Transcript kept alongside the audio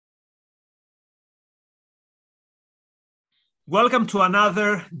Welcome to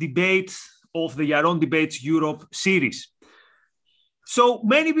another debate of the Yaron Debates Europe series. So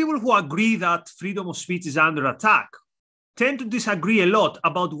many people who agree that freedom of speech is under attack tend to disagree a lot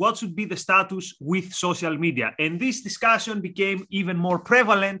about what should be the status with social media. And this discussion became even more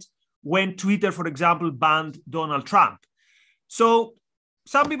prevalent when Twitter, for example, banned Donald Trump. So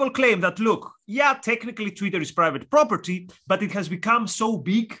some people claim that, look, yeah, technically Twitter is private property, but it has become so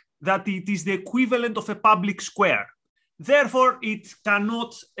big that it is the equivalent of a public square. Therefore, it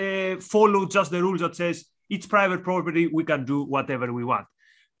cannot follow just the rules that says it's private property, we can do whatever we want.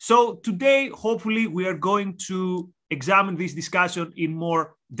 So today, hopefully, we are going to examine this discussion in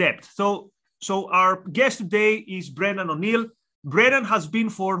more depth. So our guest today is Brendan O'Neill. Brendan has been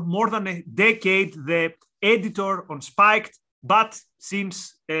for more than a decade the editor on Spiked, but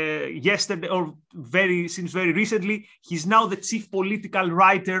since yesterday or since very recently, he's now the chief political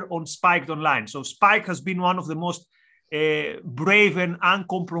writer on Spiked Online. So Spiked has been one of the most brave and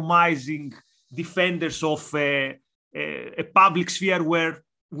uncompromising defenders of a public sphere where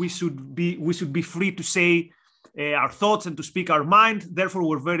we should be free to say our thoughts and to speak our mind. Therefore,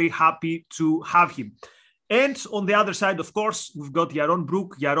 we're very happy to have him. And on the other side, of course, we've got Yaron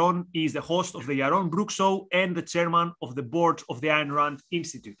Brook. Yaron is the host of the Yaron Brook Show and the chairman of the board of the Ayn Rand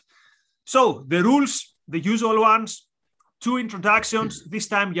Institute. So the rules, the usual ones, 2 introductions. This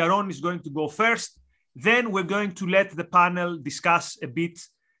time, Yaron is going to go first. Then we're going to let the panel discuss a bit.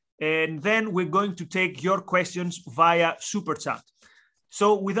 And then we're going to take your questions via Super Chat.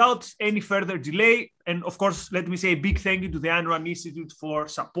 So without any further delay, and of course, let me say a big thank you to the Ayn Rand Institute for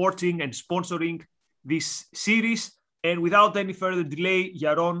supporting and sponsoring this series. And without any further delay,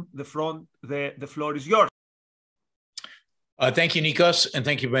 Yaron, the floor is yours. Thank you, Nikos, and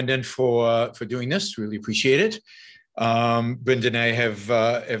thank you, Brendan, for doing this. Really appreciate it. Brendan and I have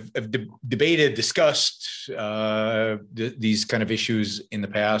discussed these kind of issues in the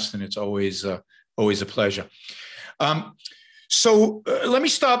past, and it's always a pleasure. So let me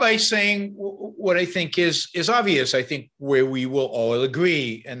start by saying what I think is obvious. I think where we will all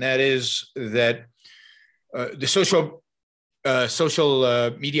agree, and that is that the social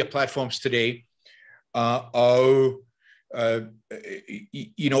media platforms today are,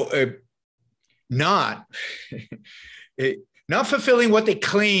 not fulfilling what they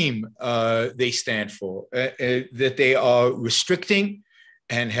claim they stand for. That they are restricting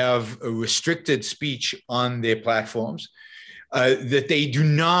and have a restricted speech on their platforms. That they do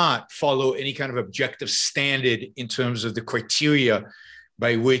not follow any kind of objective standard in terms of the criteria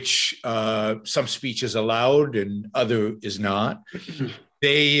by which some speech is allowed and other is not.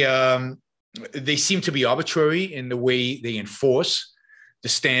 They seem to be arbitrary in the way they enforce the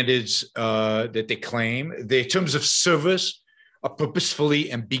standards that they claim. Their terms of service are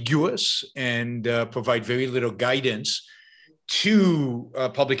purposefully ambiguous and provide very little guidance to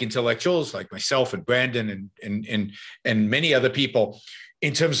public intellectuals like myself and Brandon and many other people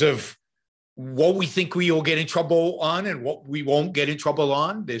in terms of what we think we will get in trouble on and what we won't get in trouble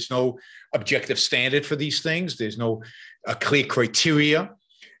on. There's no objective standard for these things. There's no clear criteria.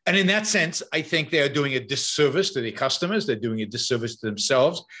 And in that sense, I think they are doing a disservice to their customers. They're doing a disservice to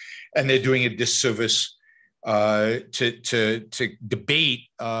themselves, and they're doing a disservice to debate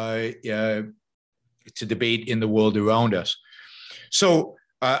in the world around us. So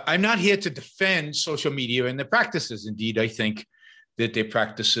I'm not here to defend social media and their practices. Indeed, I think that their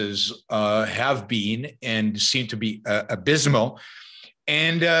practices have been and seem to be abysmal.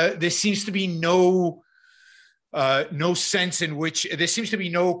 And there seems to be no sense in which there seems to be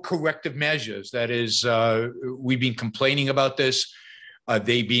no corrective measures. That is, we've been complaining about this.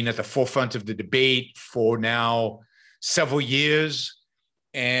 They've been at the forefront of the debate for now several years.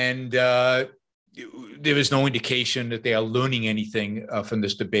 And there is no indication that they are learning anything from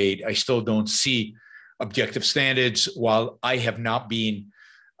this debate. I still don't see objective standards. While I have not been,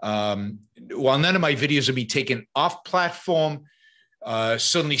 while none of my videos have been taken off platform,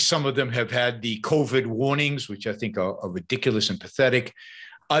 certainly some of them have had the COVID warnings, which I think are ridiculous and pathetic.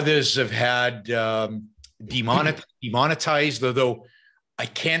 Others have had demonetized, although I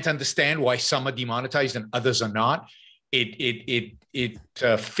can't understand why some are demonetized and others are not. It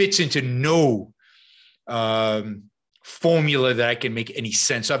fits into no formula that I can make any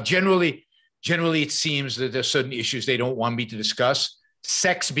sense of. Generally, it seems that there are certain issues they don't want me to discuss,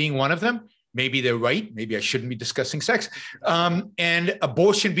 sex being one of them. Maybe they're right. Maybe I shouldn't be discussing sex. And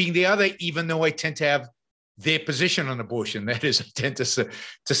abortion being the other, even though I tend to have their position on abortion. That is, I tend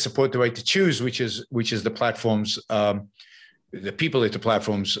to support the right to choose, which is the platform's, the people at the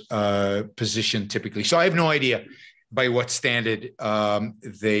platform's position typically. So I have no idea by what standard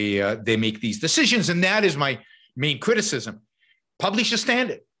they make these decisions. And that is my main criticism. publish a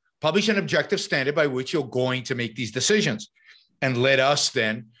standard, publish an objective standard by which you're going to make these decisions, and let us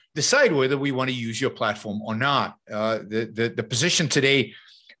then decide whether we want to use your platform or not. The position today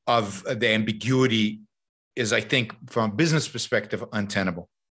of the ambiguity is, I think, from a business perspective, untenable.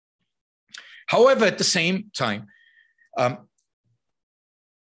 However, at the same time,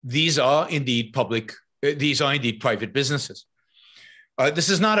 these are indeed private businesses. This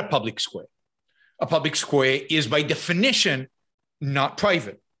is not a public square. A public square is by definition not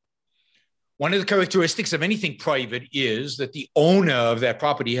private. One of the characteristics of anything private is that the owner of that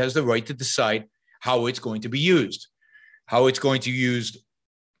property has the right to decide how it's going to be used. How it's going to be used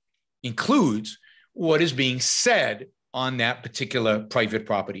includes what is being said on that particular private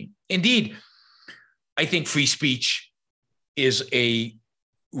property. Indeed, I think free speech is a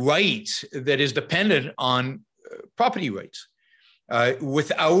right that is dependent on property rights.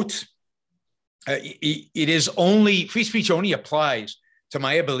 Free speech only applies to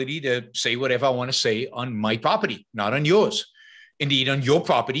my ability to say whatever I want to say on my property, not on yours. Indeed, on your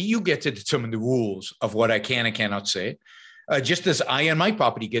property, you get to determine the rules of what I can and cannot say, just as I on my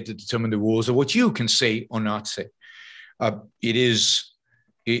property get to determine the rules of what you can say or not say.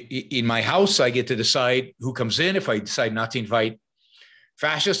 In my house, I get to decide who comes in. If I decide not to invite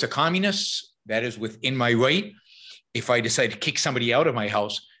fascists or communists, that is within my right. If I decide to kick somebody out of my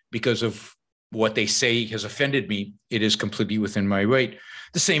house because of what they say has offended me, it is completely within my right.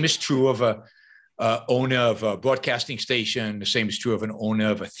 The same is true of an owner of a broadcasting station. The same is true of an owner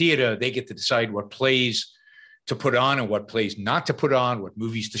of a theater. They get to decide what plays to put on and what plays not to put on, what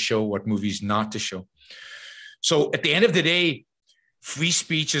movies to show, what movies not to show. So at the end of the day, free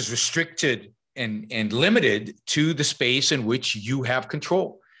speech is restricted and limited to the space in which you have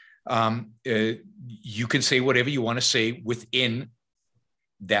control. You can say whatever you want to say within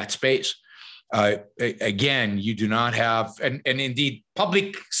that space. Again, you do not have, and indeed,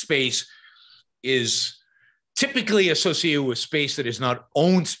 public space is typically associated with space that is not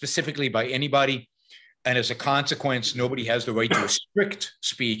owned specifically by anybody. And as a consequence, nobody has the right to restrict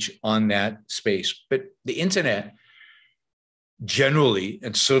speech on that space. But the internet generally,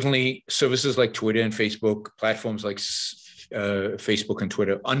 and certainly services like Twitter and Facebook, platforms like Facebook and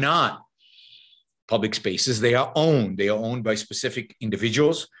Twitter, are not public spaces. They are owned. They are owned by specific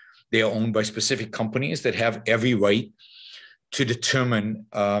individuals. They are owned by specific companies that have every right to determine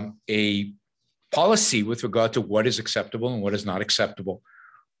a policy with regard to what is acceptable and what is not acceptable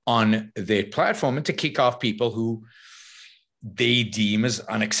on their platform, and to kick off people who they deem as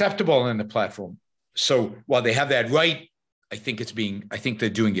unacceptable in the platform. So while they have that right, I think they're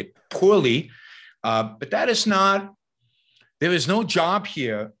doing it poorly, but that is not, there is no job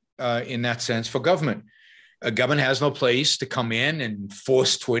here in that sense for government. Government has no place to come in and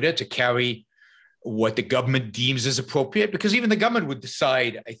force Twitter to carry what the government deems is appropriate, because even the government would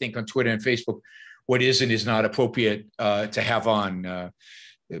decide, I think, on Twitter and Facebook what is and is not appropriate to have on.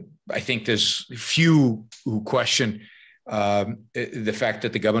 I think there's few who question the fact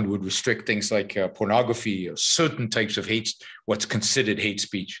that the government would restrict things like pornography or certain types of what's considered hate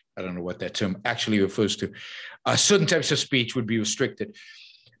speech. I don't know what that term actually refers to. Certain types of speech would be restricted.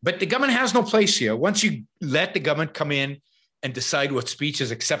 But the government has no place here. Once you let the government come in and decide what speech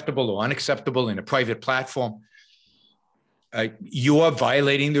is acceptable or unacceptable in a private platform, you are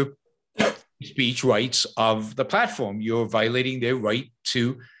violating the speech rights of the platform. You're violating their right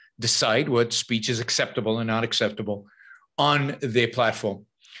to decide what speech is acceptable and not acceptable on their platform.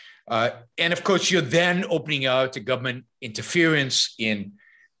 And of course, you're then opening out to government interference in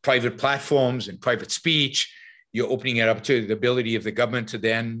private platforms and private speech. You're opening it up to the ability of the government to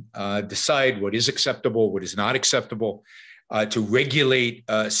then decide what is acceptable, what is not acceptable, to regulate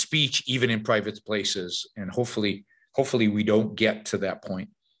speech even in private places. And hopefully we don't get to that point.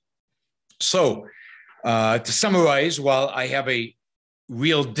 So to summarize, while I have a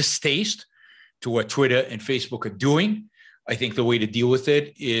real distaste to what Twitter and Facebook are doing, I think the way to deal with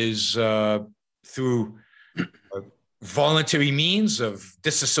it is through voluntary means of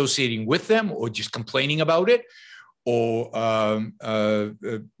disassociating with them, or just complaining about it, or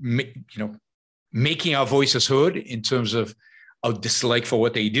making our voices heard in terms of our dislike for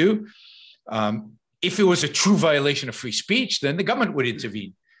what they do. If it was a true violation of free speech, then the government would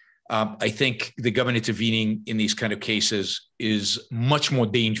intervene. I think the government intervening in these kind of cases is much more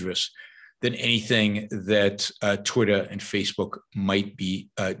dangerous than anything that Twitter and Facebook might be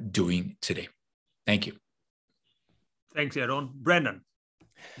doing today. Thank you. Thanks, Yaron. Brendan,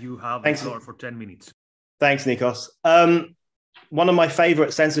 you have the floor for 10 minutes. Thanks, Nikos. One of my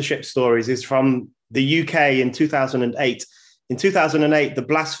favorite censorship stories is from the UK in 2008. In 2008, the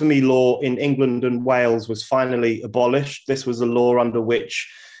blasphemy law in England and Wales was finally abolished. This was a law under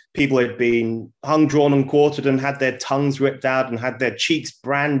which people had been hung, drawn, and quartered and had their tongues ripped out and had their cheeks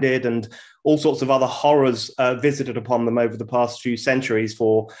branded and all sorts of other horrors visited upon them over the past few centuries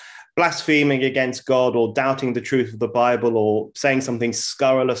for blaspheming against God or doubting the truth of the Bible or saying something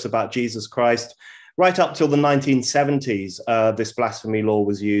scurrilous about Jesus Christ. Right up till the 1970s, this blasphemy law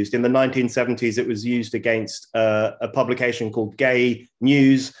was used. In the 1970s, it was used against a publication called Gay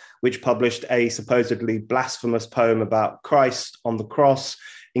News, which published a supposedly blasphemous poem about Christ on the cross,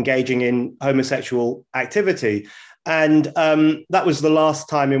 engaging in homosexual activity. And that was the last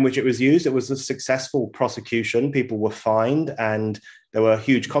time in which it was used. It was a successful prosecution. People were fined and there were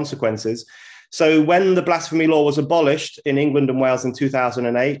huge consequences. So when the blasphemy law was abolished in England and Wales in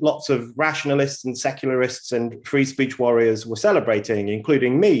 2008, lots of rationalists and secularists and free speech warriors were celebrating,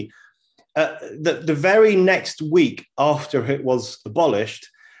 including me. The very next week after it was abolished,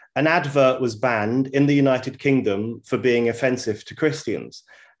 an advert was banned in the United Kingdom for being offensive to Christians.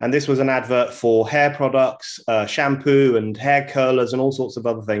 And this was an advert for hair products, shampoo and hair curlers and all sorts of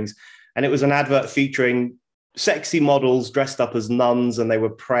other things. And it was an advert featuring sexy models dressed up as nuns, and they were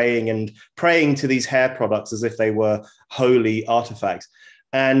praying to these hair products as if they were holy artifacts.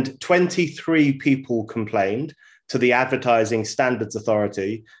 And 23 people complained to the Advertising Standards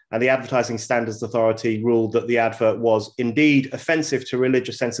Authority, and the Advertising Standards Authority ruled that the advert was indeed offensive to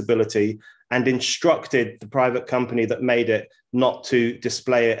religious sensibility and instructed the private company that made it not to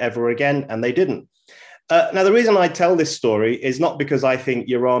display it ever again, and they didn't. Now, the reason I tell this story is not because I think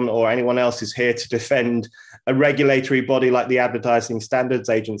Yaron or anyone else is here to defend a regulatory body like the Advertising Standards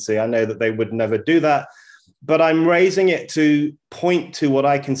Agency. I know that they would never do that, but I'm raising it to point to what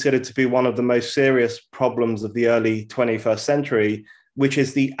I consider to be one of the most serious problems of the early 21st century, which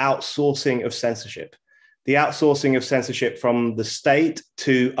is the outsourcing of censorship. The outsourcing of censorship from the state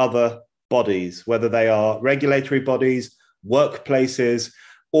to other bodies, whether they are regulatory bodies, workplaces,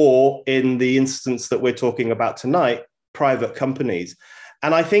 or in the instance that we're talking about tonight, private companies.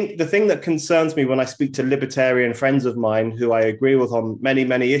 And I think the thing that concerns me when I speak to libertarian friends of mine who I agree with on many,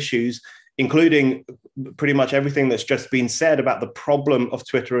 many issues, including pretty much everything that's just been said about the problem of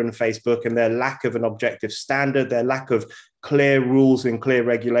Twitter and Facebook and their lack of an objective standard, their lack of clear rules and clear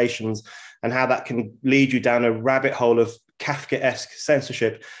regulations, and how that can lead you down a rabbit hole of Kafkaesque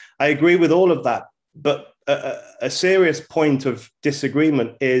censorship. I agree with all of that. But a serious point of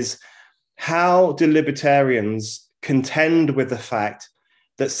disagreement is, how do libertarians contend with the fact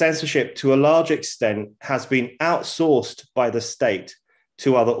that censorship to a large extent has been outsourced by the state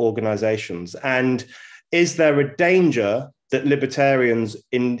to other organizations? And is there a danger that libertarians,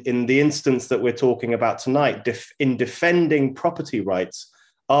 in the instance that we're talking about tonight, in defending property rights,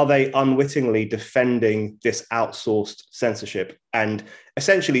 are they unwittingly defending this outsourced censorship and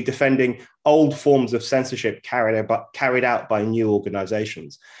essentially defending old forms of censorship carried out by new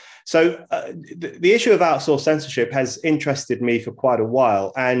organizations? So the issue of outsourced censorship has interested me for quite a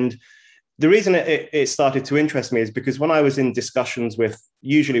while. And the reason it started to interest me is because when I was in discussions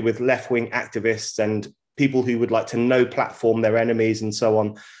usually with left-wing activists and people who would like to no platform their enemies and so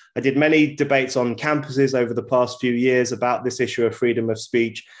on, I did many debates on campuses over the past few years about this issue of freedom of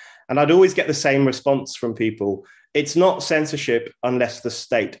speech. And I'd always get the same response from people. It's not censorship unless the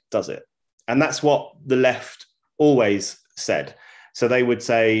state does it. And that's what the left always said. So they would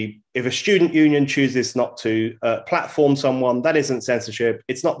say, if a student union chooses not to platform someone, that isn't censorship.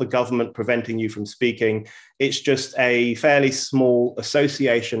 It's not the government preventing you from speaking. It's just a fairly small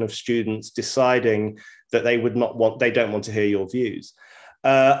association of students deciding that they don't want to hear your views.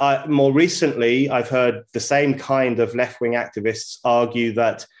 More recently, I've heard the same kind of left-wing activists argue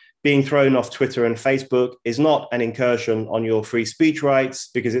that being thrown off Twitter and Facebook is not an incursion on your free speech rights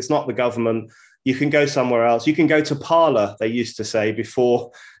because it's not the government. You can go somewhere else. You can go to Parler, they used to say,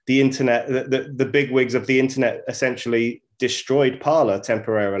 before the internet, the bigwigs of the internet essentially destroyed Parler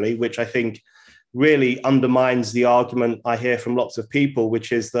temporarily, which I think really undermines the argument I hear from lots of people,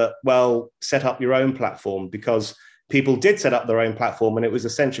 which is that, well, set up your own platform, because people did set up their own platform and it was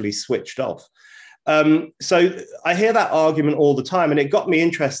essentially switched off. So I hear that argument all the time, and it got me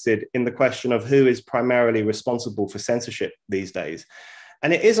interested in the question of who is primarily responsible for censorship these days.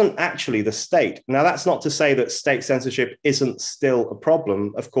 And it isn't actually the state. Now, that's not to say that state censorship isn't still a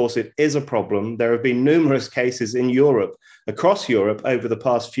problem. Of course, it is a problem. There have been numerous cases in Europe, across Europe, over the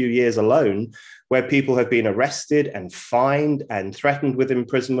past few years alone, where people have been arrested and fined and threatened with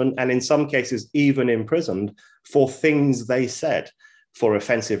imprisonment, and in some cases even imprisoned for things they said, for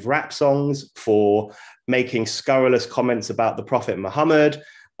offensive rap songs, for making scurrilous comments about the Prophet Muhammad,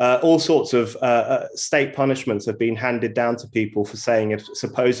 All sorts of state punishments have been handed down to people for saying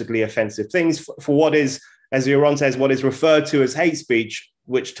supposedly offensive things for what is, as Yaron says, what is referred to as hate speech,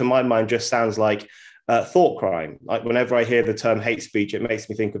 which to my mind just sounds like thought crime. Like whenever I hear the term hate speech, it makes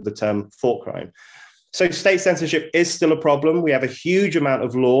me think of the term thought crime. So state censorship is still a problem. We have a huge amount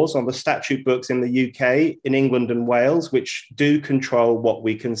of laws on the statute books in the UK, in England and Wales, which do control what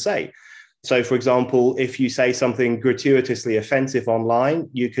we can say. So, for example, if you say something gratuitously offensive online,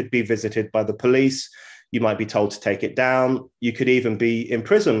 you could be visited by the police. You might be told to take it down. You could even be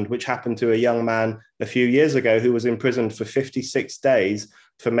imprisoned, which happened to a young man a few years ago who was imprisoned for 56 days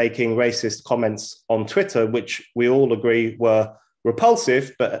for making racist comments on Twitter, which we all agree were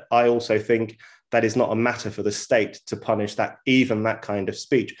repulsive. But I also think that is not a matter for the state to punish that, even that kind of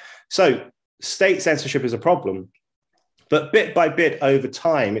speech. So state censorship is a problem. But bit by bit over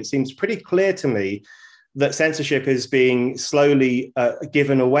time, it seems pretty clear to me that censorship is being slowly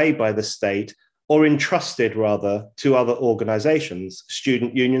given away by the state, or entrusted rather, to other organizations.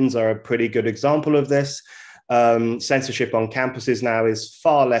 Student unions are a pretty good example of this. Censorship on campuses now is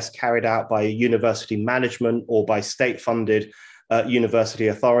far less carried out by university management or by state-funded university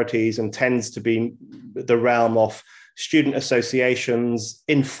authorities, and tends to be the realm of student associations,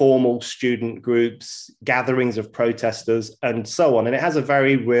 informal student groups, gatherings of protesters, and so on. And it has a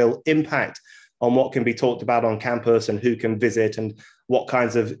very real impact on what can be talked about on campus and who can visit and what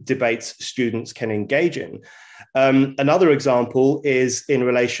kinds of debates students can engage in. Another example is in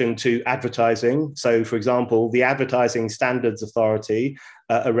relation to advertising. So, for example, the Advertising Standards Authority,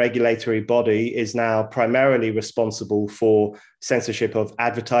 a regulatory body, is now primarily responsible for censorship of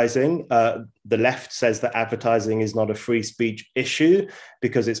advertising. The left says that advertising is not a free speech issue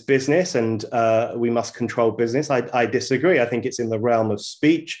because it's business and we must control business. I disagree. I think it's in the realm of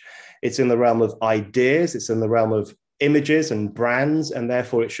speech. It's in the realm of ideas. It's in the realm of images and brands, and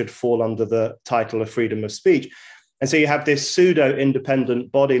therefore it should fall under the title of freedom of speech. And so you have this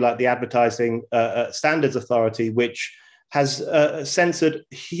pseudo-independent body like the Advertising Standards Authority, which has censored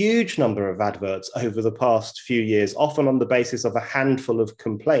a huge number of adverts over the past few years, often on the basis of a handful of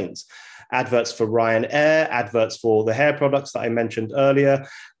complaints. Adverts for Ryanair, adverts for the hair products that I mentioned earlier,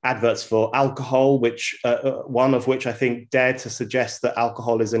 adverts for alcohol, which one of which I think dared to suggest that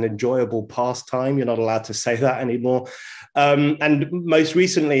alcohol is an enjoyable pastime. You're not allowed to say that anymore. And most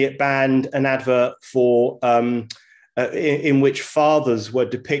recently, it banned an advert for in which fathers were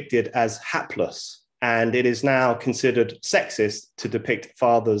depicted as hapless. And it is now considered sexist to depict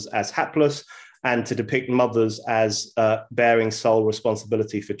fathers as hapless and to depict mothers as bearing sole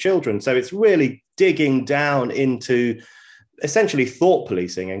responsibility for children. So it's really digging down into essentially thought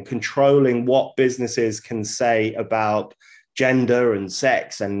policing and controlling what businesses can say about gender and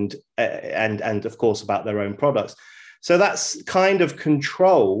sex and of course about their own products. So that's kind of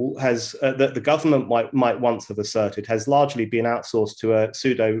control has that the government might once have asserted has largely been outsourced to a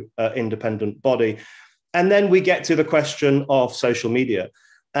pseudo independent body. And then we get to the question of social media.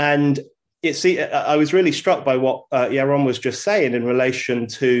 And I was really struck by what Yaron was just saying in relation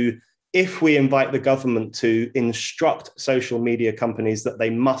to if we invite the government to instruct social media companies that they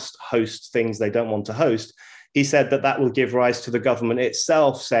must host things they don't want to host. He said that that will give rise to the government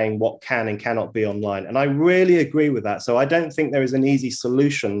itself saying what can and cannot be online. And I really agree with that. So I don't think there is an easy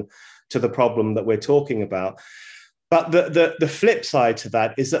solution to the problem that we're talking about. But the flip side to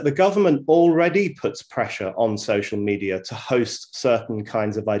that is that the government already puts pressure on social media to host certain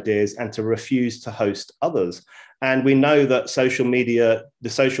kinds of ideas and to refuse to host others. And we know that the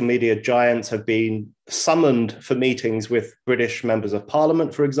social media giants have been summoned for meetings with British members of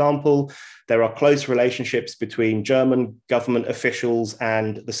parliament, for example. There are close relationships between German government officials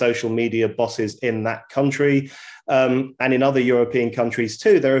and the social media bosses in that country. And in other European countries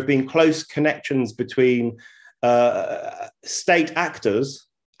too, there have been close connections between state actors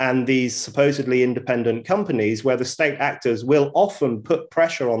and these supposedly independent companies, where the state actors will often put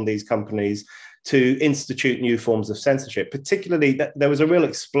pressure on these companies to institute new forms of censorship. Particularly, there was a real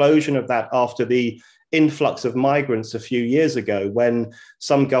explosion of that after the influx of migrants a few years ago, when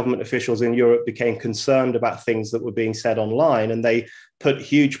some government officials in Europe became concerned about things that were being said online, and they put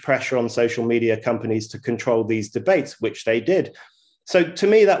huge pressure on social media companies to control these debates, which they did. So to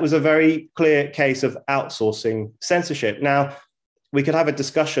me, that was a very clear case of outsourcing censorship. Now, we could have a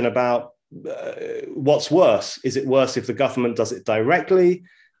discussion about what's worse. Is it worse if the government does it directly,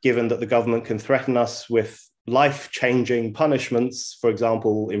 given that the government can threaten us with life-changing punishments, for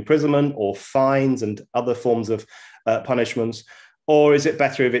example, imprisonment or fines and other forms of punishments? Or is it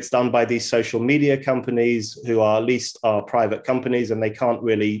better if it's done by these social media companies who are at least are private companies and they can't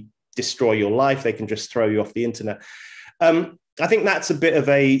really destroy your life? They can just throw you off the internet. I think that's a bit of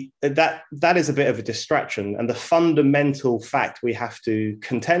that is a bit of a distraction. And the fundamental fact we have to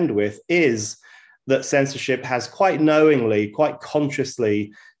contend with is that censorship has quite knowingly, quite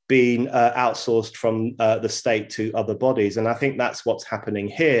consciously been outsourced from the state to other bodies. And I think that's what's happening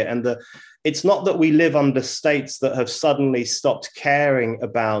here. And it's not that we live under states that have suddenly stopped caring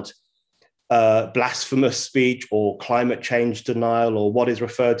about blasphemous speech or climate change denial or what is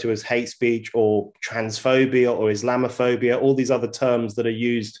referred to as hate speech or transphobia or Islamophobia, all these other terms that are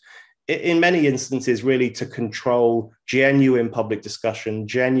used in many instances really to control genuine public discussion,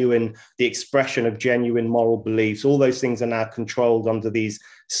 the expression of genuine moral beliefs. All those things are now controlled under these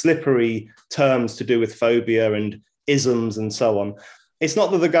slippery terms to do with phobia and isms and so on. It's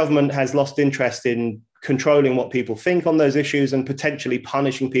not that the government has lost interest in controlling what people think on those issues and potentially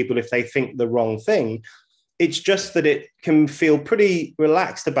punishing people if they think the wrong thing. It's just that it can feel pretty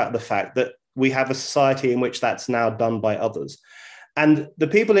relaxed about the fact that we have a society in which that's now done by others. And the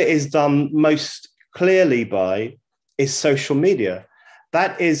people it is done most clearly by is social media.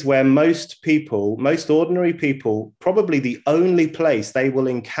 That is where most people, most ordinary people, probably the only place they will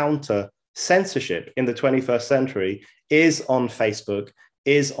encounter censorship in the 21st century is on Facebook,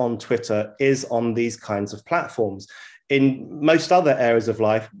 is on Twitter, is on these kinds of platforms. In most other areas of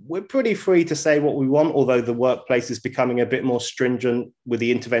life, we're pretty free to say what we want, although the workplace is becoming a bit more stringent with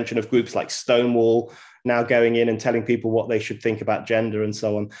the intervention of groups like Stonewall now going in and telling people what they should think about gender and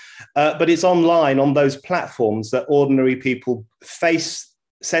so on. But it's online on those platforms that ordinary people face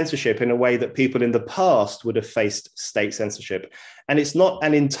censorship in a way that people in the past would have faced state censorship. And it's not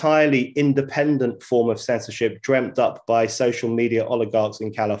an entirely independent form of censorship dreamt up by social media oligarchs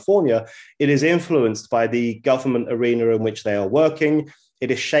in California. It is influenced by the government arena in which they are working. It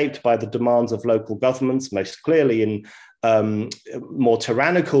is shaped by the demands of local governments, most clearly in more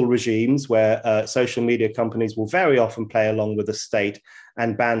tyrannical regimes where social media companies will very often play along with the state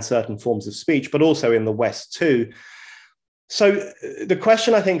and ban certain forms of speech, but also in the West too. So the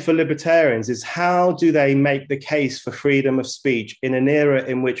question, I think, for libertarians is how do they make the case for freedom of speech in an era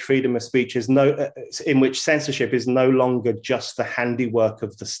in which freedom of speech is in which censorship is no longer just the handiwork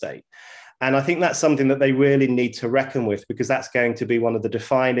of the state? And I think that's something that they really need to reckon with, because that's going to be one of the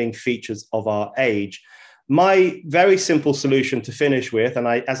defining features of our age. My very simple solution to finish with, and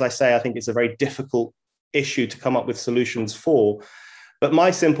as I say, I think it's a very difficult issue to come up with solutions for, but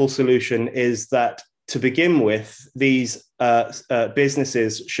my simple solution is that to begin with, these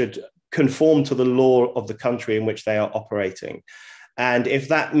businesses should conform to the law of the country in which they are operating. And if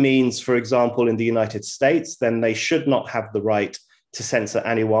that means, for example, in the United States, then they should not have the right to censor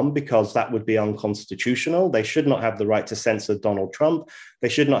anyone, because that would be unconstitutional. They should not have the right to censor Donald Trump. They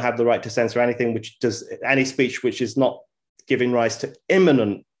should not have the right to censor any speech which is not giving rise to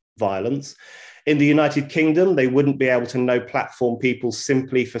imminent violence. In the United Kingdom, they wouldn't be able to no platform people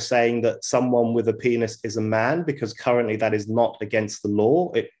simply for saying that someone with a penis is a man, because currently that is not against the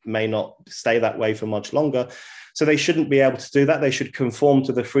law. It may not stay that way for much longer. So they shouldn't be able to do that. They should conform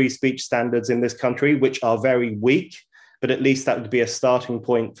to the free speech standards in this country, which are very weak, but at least that would be a starting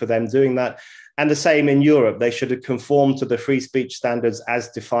point for them doing that. And the same in Europe. They should conform to the free speech standards as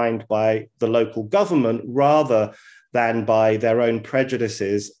defined by the local government, rather than by their own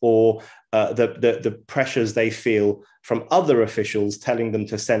prejudices or the pressures they feel from other officials telling them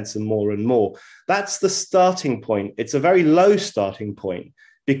to censor more and more. That's the starting point. It's a very low starting point,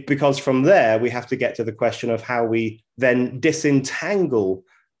 because from there we have to get to the question of how we then disentangle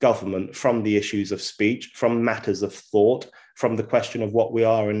government from the issues of speech, from matters of thought, from the question of what we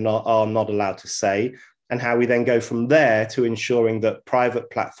are and are not allowed to say, and how we then go from there to ensuring that private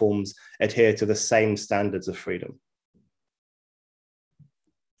platforms adhere to the same standards of freedom.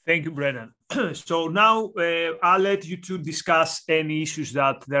 Thank you, Brennan. So now I'll let you two discuss any issues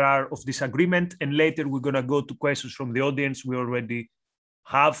that there are of disagreement, and later we're going to go to questions from the audience we already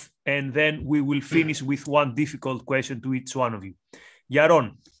have, and then we will finish with one difficult question to each one of you.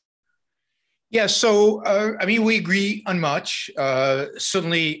 Yaron. Yeah, so, I mean, we agree on much.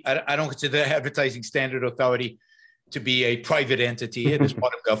 Certainly, I don't consider the Advertising Standard Authority to be a private entity. It is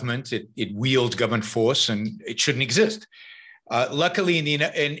part of government. It wields government force, and it shouldn't exist. Luckily,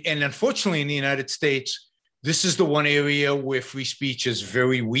 and unfortunately in the United States, this is the one area where free speech is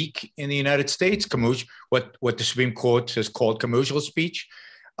very weak in the United States, what the Supreme Court has called commercial speech.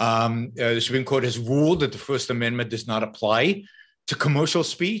 The Supreme Court has ruled that the First Amendment does not apply to commercial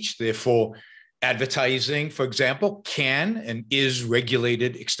speech. Therefore, advertising, for example, can and is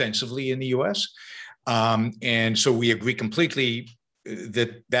regulated extensively in the US. And so we agree completely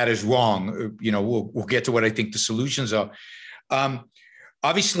that is wrong. You know, we'll get to what I think the solutions are.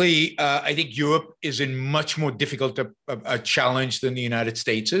 Obviously, I think Europe is in much more difficult a challenge than the United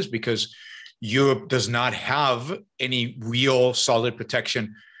States is, because Europe does not have any real solid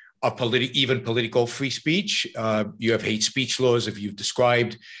protection of even political free speech. You have hate speech laws, if you've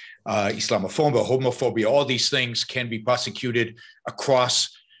described Islamophobia, homophobia, all these things can be prosecuted across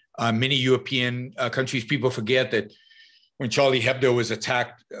many European countries. People forget that when Charlie Hebdo was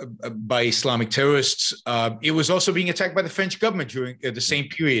attacked by Islamic terrorists, it was also being attacked by the French government during the same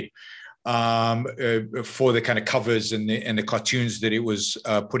period for the kind of covers and the cartoons that it was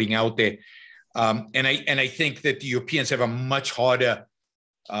putting out there. And I think that the Europeans have a much harder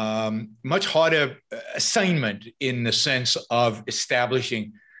assignment in the sense of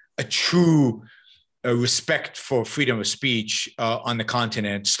establishing a true respect for freedom of speech on the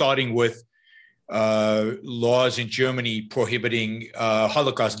continent, starting with laws in Germany prohibiting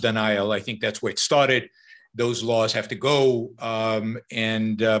Holocaust denial. I think that's where it started. Those laws have to go,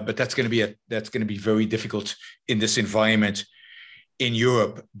 but that's going to be very difficult in this environment in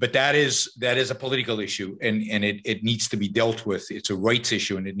Europe. But that is a political issue, and it needs to be dealt with. It's a rights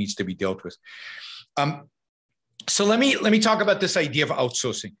issue, and it needs to be dealt with. So let me talk about this idea of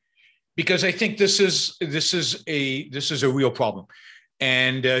outsourcing, because I think this is a real problem.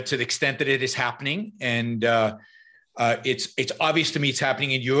 And to the extent that it is happening, and it's obvious to me it's happening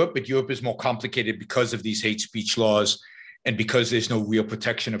in Europe, but Europe is more complicated because of these hate speech laws and because there's no real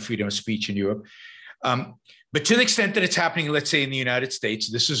protection of freedom of speech in Europe. But to the extent that it's happening, let's say in the United States,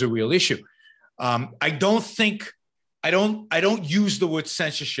 this is a real issue. I don't use the word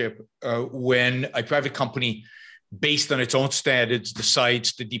censorship when a private company, based on its own standards,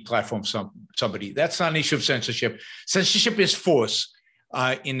 decides to deplatform somebody. That's not an issue of censorship. Censorship is force.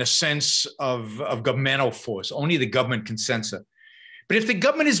 In the sense of governmental force. Only the government can censor. But if the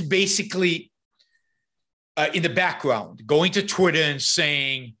government is basically in the background, going to Twitter and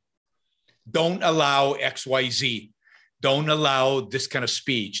saying, don't allow X, Y, Z, don't allow this kind of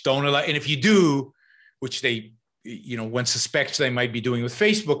speech, don't allow, and if you do, which they, one suspects they might be doing with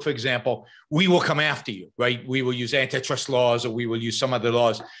Facebook, for example, we will come after you, right? We will use antitrust laws, or we will use some other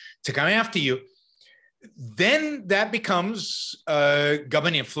laws to come after you. Then that becomes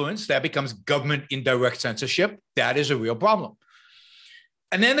government influence. That becomes government indirect censorship. That is a real problem.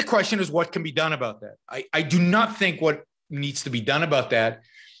 And then the question is, what can be done about that? I do not think what needs to be done about that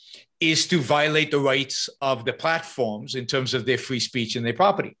is to violate the rights of the platforms in terms of their free speech and their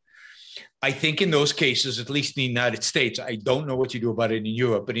property. I think in those cases, at least in the United States, I don't know what you do about it in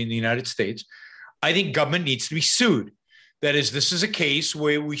Europe, but in the United States, I think government needs to be sued. That is, this is a case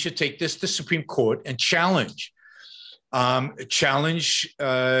where we should take this to the Supreme Court and challenge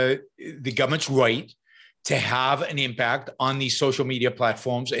the government's right to have an impact on these social media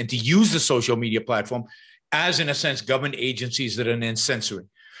platforms and to use the social media platform as, in a sense, government agencies that are then censoring.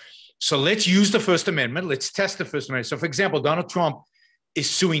 So let's use the First Amendment. Let's test the First Amendment. So, for example, Donald Trump is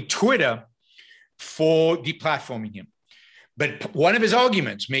suing Twitter for deplatforming him. But one of his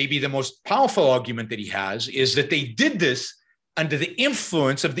arguments, maybe the most powerful argument that he has, is that they did this under the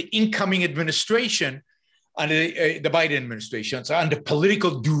influence of the incoming administration, under the Biden administration, so under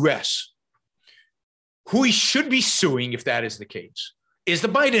political duress. Who he should be suing, if that is the case, is the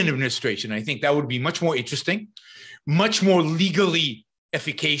Biden administration. I think that would be much more interesting, much more legally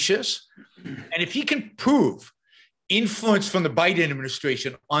efficacious. And if he can prove influence from the Biden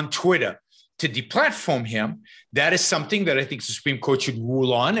administration on Twitter to deplatform him, that is something that I think the Supreme Court should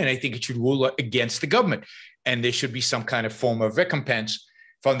rule on, and I think it should rule against the government. And there should be some kind of form of recompense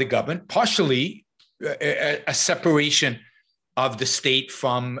from the government, partially a separation of the state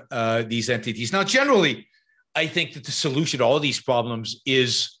from these entities. Now, generally, I think that the solution to all these problems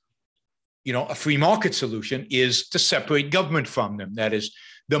is, a free market solution is to separate government from them. That is,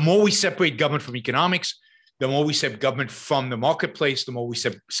 the more we separate government from economics, the more we separate government from the marketplace, the more we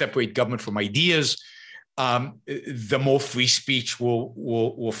separate government from ideas, the more free speech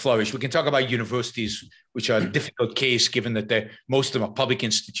will flourish. We can talk about universities, which are a difficult case, given that most of them are public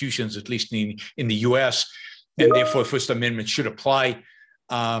institutions, at least in the US, and therefore First Amendment should apply.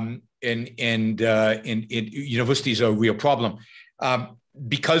 And universities are a real problem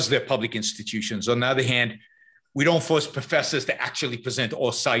because they're public institutions. On the other hand, we don't force professors to actually present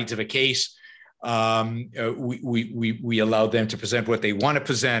all sides of a case. We allow them to present what they want to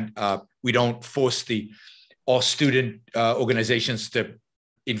present. We don't force all student organizations to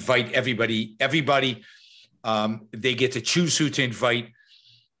invite everybody. They get to choose who to invite.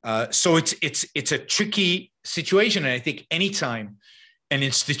 So it's a tricky situation. And I think anytime an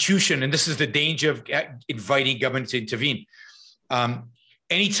institution, and this is the danger of inviting government to intervene,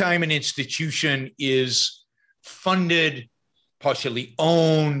 anytime an institution is funded partially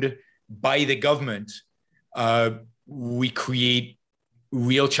owned by the government, we create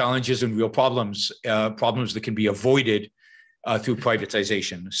real challenges and real problems, problems that can be avoided through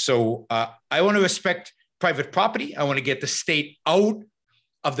privatization. So I want to respect private property. I want to get the state out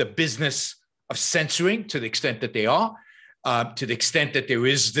of the business of censoring to the extent that they are. To the extent that there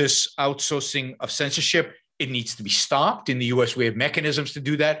is this outsourcing of censorship, it needs to be stopped. In the US, we have mechanisms to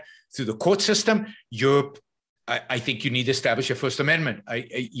do that through the court system. Europe, I think you need to establish a First Amendment.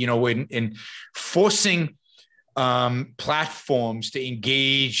 In forcing platforms to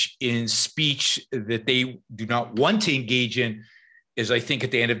engage in speech that they do not want to engage in is, I think,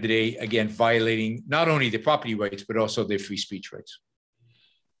 at the end of the day, again, violating not only their property rights, but also their free speech rights.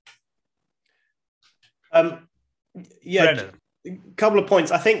 Yeah, a couple of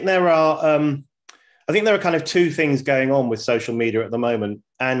points. I think there are kind of two things going on with social media at the moment,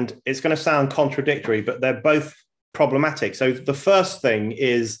 and it's going to sound contradictory, but they're both problematic. So the first thing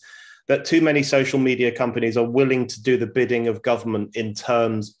is that too many social media companies are willing to do the bidding of government in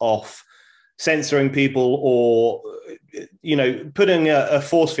terms of censoring people or, putting a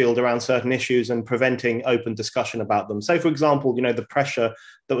force field around certain issues and preventing open discussion about them. So, for example, the pressure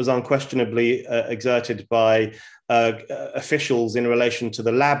that was unquestionably exerted by officials in relation to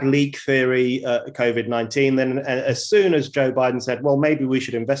the lab leak theory, COVID-19. Then as soon as Joe Biden said, well, maybe we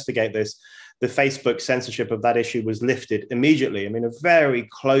should investigate this, the Facebook censorship of that issue was lifted immediately. I mean, a very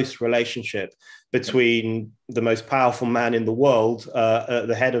close relationship between the most powerful man in the world,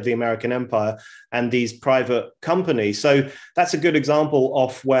 the head of the American empire, and these private companies. So that's a good example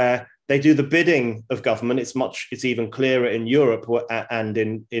of where they do the bidding of government. It's even clearer in Europe and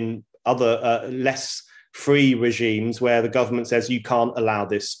in other less free regimes where the government says you can't allow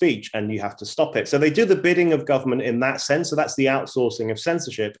this speech and you have to stop it. So they do the bidding of government in that sense. So that's the outsourcing of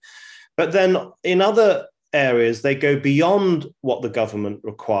censorship. But then in other areas, they go beyond what the government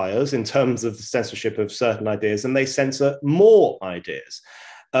requires in terms of the censorship of certain ideas, and they censor more ideas.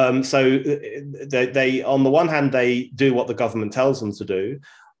 So they, on the one hand, they do what the government tells them to do.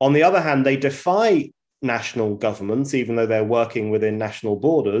 On the other hand, they defy national governments, even though they're working within national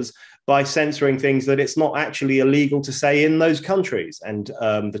borders, by censoring things that it's not actually illegal to say in those countries. And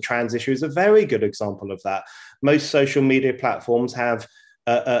the trans issue is a very good example of that. Most social media platforms have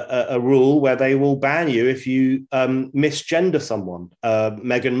a rule where they will ban you if you misgender someone.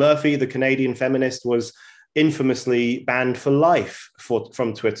 Meghan Murphy, the Canadian feminist, was infamously banned for life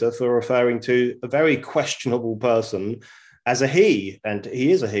from Twitter for referring to a very questionable person as a he, and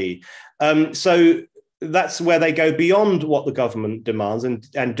he is a he. So that's where they go beyond what the government demands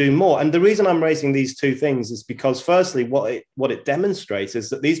and do more. And the reason I'm raising these two things is because, firstly, what it demonstrates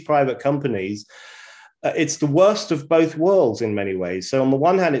is that these private companies, it's the worst of both worlds in many ways. So on the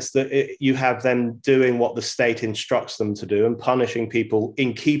one hand, it's that you have them doing what the state instructs them to do and punishing people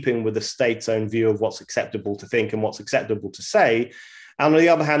in keeping with the state's own view of what's acceptable to think and what's acceptable to say. And on the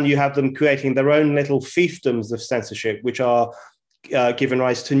other hand, you have them creating their own little fiefdoms of censorship, which are given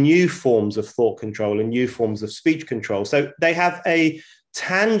rise to new forms of thought control and new forms of speech control. So they have a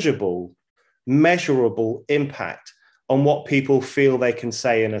tangible, measurable impact on what people feel they can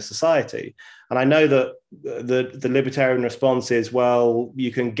say in a society. And I know that the libertarian response is, well,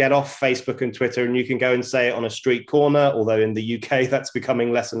 you can get off Facebook and Twitter and you can go and say it on a street corner, although in the UK that's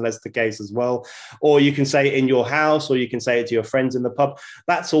becoming less and less the case as well. Or you can say it in your house, or you can say it to your friends in the pub.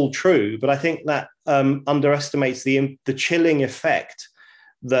 That's all true. But I think that underestimates the chilling effect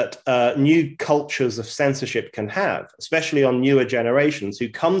that new cultures of censorship can have, especially on newer generations who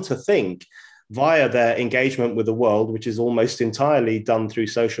come to think via their engagement with the world, which is almost entirely done through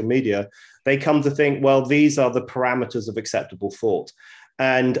social media, they come to think, well, these are the parameters of acceptable thought.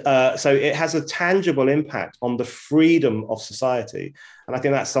 And so it has a tangible impact on the freedom of society. And I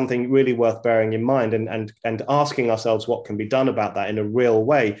think that's something really worth bearing in mind and asking ourselves what can be done about that in a real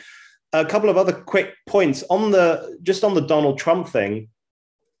way. A couple of other quick points on the Donald Trump thing.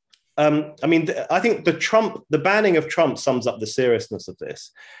 I mean, I think the banning of Trump sums up the seriousness of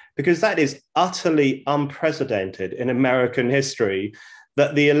this, because that is utterly unprecedented in American history,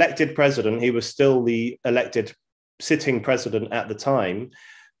 that the elected president, he was still the elected sitting president at the time,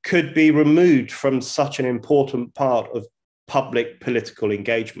 could be removed from such an important part of public political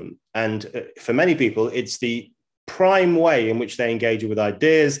engagement. And for many people, it's the prime way in which they engage with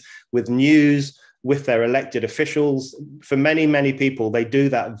ideas, with news, with their elected officials. For many, many people, they do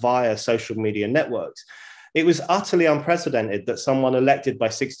that via social media networks. It was utterly unprecedented that someone elected by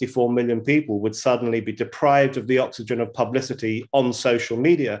 64 million people would suddenly be deprived of the oxygen of publicity on social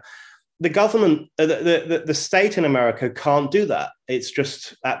media. The government, the state in America can't do that. It's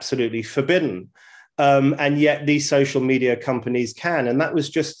just absolutely forbidden. And yet these social media companies can. And that was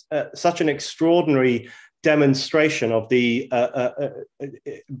just such an extraordinary demonstration of the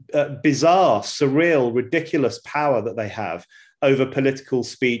bizarre, surreal, ridiculous power that they have over political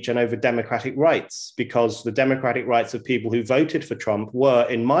speech and over democratic rights, because the democratic rights of people who voted for Trump were,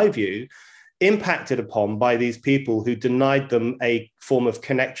 in my view, impacted upon by these people who denied them a form of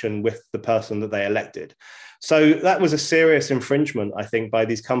connection with the person that they elected. So that was a serious infringement, I think, by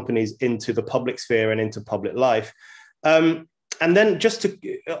these companies into the public sphere and into public life. And then just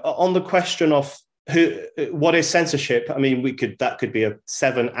on the question of what is censorship, I mean, that could be a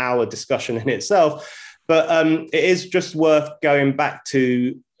 7-hour discussion in itself, but it is just worth going back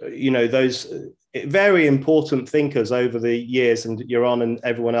to, those very important thinkers over the years, and Yaron and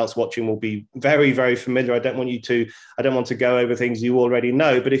everyone else watching will be very, very familiar. I don't want to go over things you already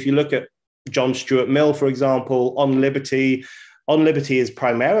know, but if you look at John Stuart Mill, for example, on liberty is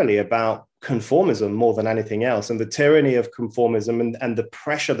primarily about conformism more than anything else, and the tyranny of conformism and the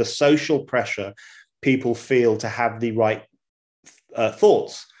pressure, the social pressure people feel to have the right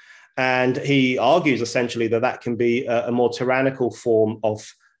thoughts. And he argues essentially that can be a more tyrannical form of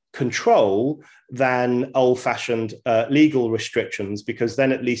control than old-fashioned legal restrictions, because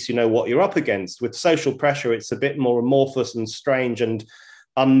then at least you know what you're up against. With social pressure, it's a bit more amorphous and strange and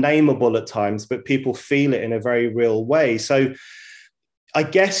unnameable at times, but people feel it in a very real way. So I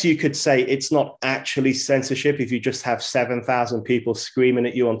guess you could say it's not actually censorship if you just have 7,000 people screaming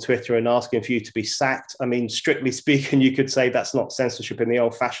at you on Twitter and asking for you to be sacked. I mean, strictly speaking, you could say that's not censorship in the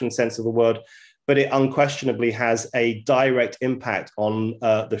old-fashioned sense of the word, but it unquestionably has a direct impact on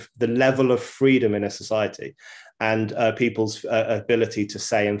the level of freedom in a society and people's ability to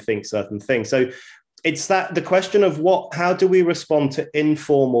say and think certain things. So it's the question of how do we respond to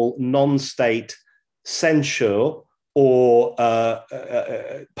informal, non-state censure or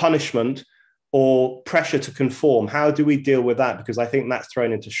punishment or pressure to conform? How do we deal with that? Because I think that's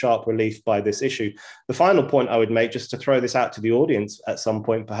thrown into sharp relief by this issue. The final point I would make, just to throw this out to the audience at some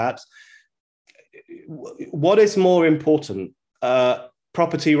point perhaps, what is more important,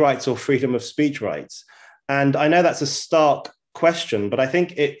 property rights or freedom of speech rights? And I know that's a stark question, but I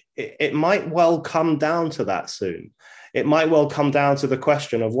think it might well come down to that soon. It might well come down to the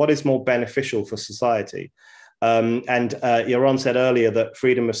question of what is more beneficial for society. And Yaron said earlier that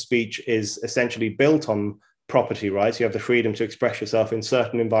freedom of speech is essentially built on property rights. You have the freedom to express yourself in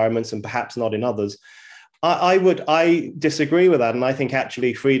certain environments and perhaps not in others. I disagree with that. And I think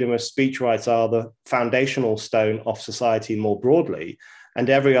actually freedom of speech rights are the foundational stone of society more broadly. And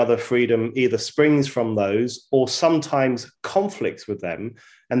every other freedom either springs from those or sometimes conflicts with them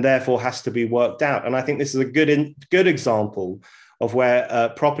and therefore has to be worked out. And I think this is a good example of where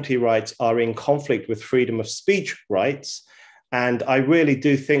property rights are in conflict with freedom of speech rights. And I really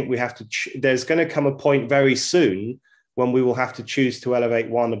do think we have to, there's going to come a point very soon when we will have to choose to elevate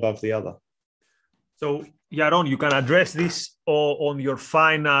one above the other. So, Yaron, you can address this on your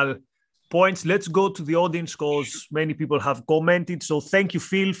final points. Let's go to the audience because many people have commented. So thank you,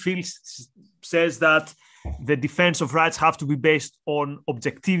 Phil. Phil says that the defense of rights have to be based on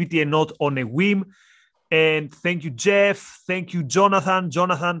objectivity and not on a whim. And thank you, Jeff. Thank you, Jonathan.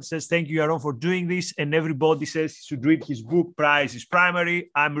 Jonathan says, thank you, Yaron, for doing this. And everybody says he should read his book, Price is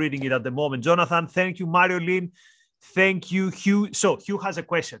Primary. I'm reading it at the moment. Jonathan, thank you, Mario Lynn. Thank you, Hugh. So Hugh has a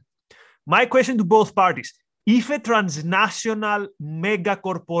question. My question to both parties, if a transnational mega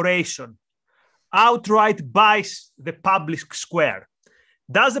corporation outright buys the public square,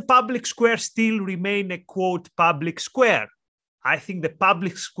 does the public square still remain a, quote, public square? I think the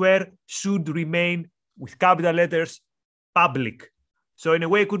public square should remain, with capital letters, public. So in a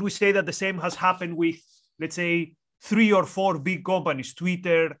way, could we say that the same has happened with, let's say, 3 or 4 big companies,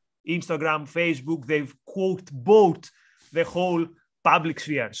 Twitter, Instagram, Facebook, they've, quote, bought the whole public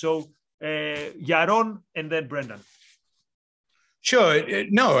sphere. So Yaron and then Brendan. Sure.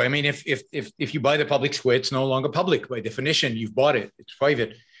 No, I mean, if you buy the public square, it's no longer public by definition. You've bought it. It's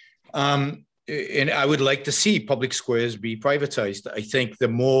private. And I would like to see public squares be privatized. I think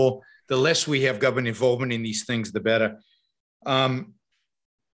the less we have government involvement in these things, the better. What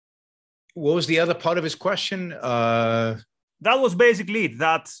was the other part of his question? That was basically it,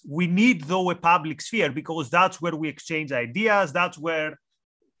 that we need, though, a public sphere because that's where we exchange ideas. That's where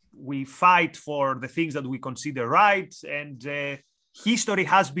we fight for the things that we consider right. And history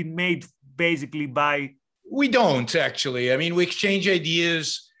has been made basically by... We don't, actually. I mean, we exchange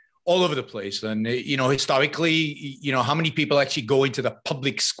ideas all over the place. And, historically, how many people actually go into the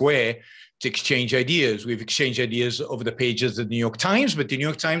public square to exchange ideas? We've exchanged ideas over the pages of the New York Times, but the New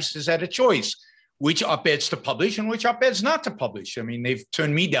York Times has had a choice. which op-eds to publish and which op-eds not to publish. I mean, they've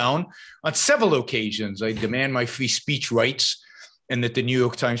turned me down on several occasions. I demand my free speech rights and that the New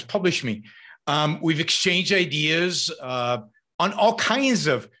York Times publish me. We've exchanged ideas on all kinds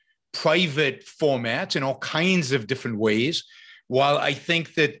of private formats in all kinds of different ways. While I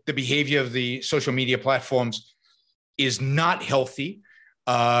think that the behavior of the social media platforms is not healthy,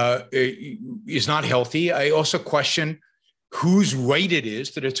 I also question whose right it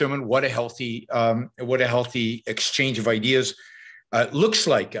is to determine what a healthy exchange of ideas looks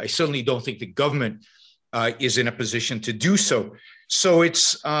like. I certainly don't think the government is in a position to do so. So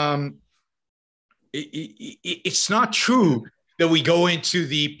it's not true that we go into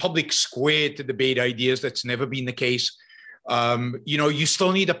the public square to debate ideas. That's never been the case. You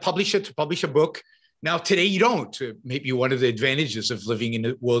still need a publisher to publish a book. Now, today you don't. Maybe one of the advantages of living in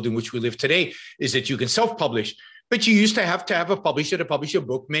the world in which we live today is that you can self-publish. But you used to have a publisher to publish a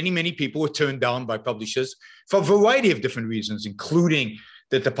book. Many, many people were turned down by publishers for a variety of different reasons, including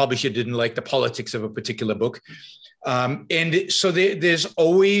that the publisher didn't like the politics of a particular book. And so it's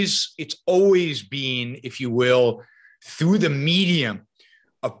always been, if you will, through the medium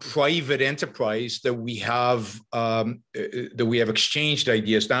of private enterprise that we have exchanged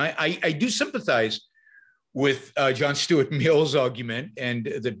ideas. Now, I do sympathize with John Stuart Mill's argument and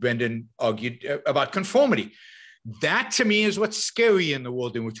that Brendan argued about conformity. That, to me, is what's scary in the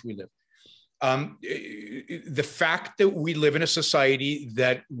world in which we live. The fact that we live in a society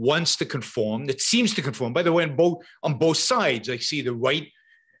that wants to conform, that seems to conform. By the way, on both sides, I see the right,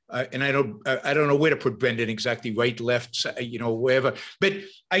 and I don't know where to put Brendan exactly, right, left, wherever. But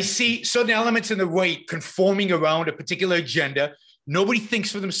I see certain elements in the right conforming around a particular agenda. Nobody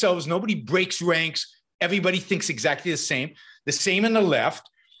thinks for themselves. Nobody breaks ranks. Everybody thinks exactly the same. The same in the left.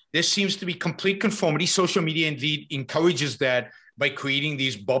 There seems to be complete conformity. Social media indeed encourages that by creating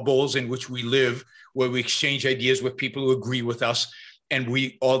these bubbles in which we live, where we exchange ideas with people who agree with us, and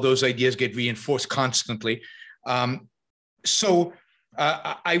all those ideas get reinforced constantly. So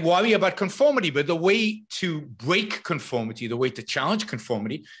I worry about conformity, but the way to break conformity, the way to challenge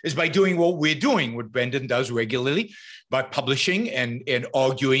conformity is by doing what we're doing, what Brendan does regularly, by publishing and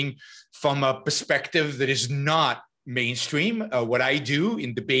arguing from a perspective that is not mainstream. What I do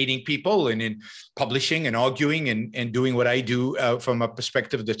in debating people and in publishing and arguing and doing what I do from a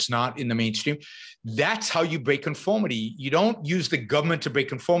perspective that's not in the mainstream. That's how you break conformity. You don't use the government to break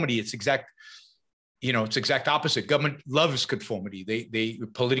conformity. It's exact opposite. Government loves conformity.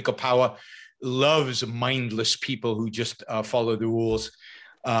 Political power loves mindless people who just follow the rules,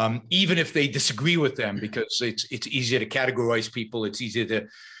 even if they disagree with them, because it's easier to categorize people. It's easier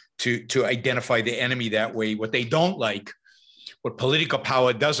to identify the enemy that way. What they don't like, what political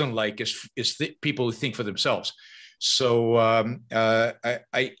power doesn't like, is people who think for themselves. So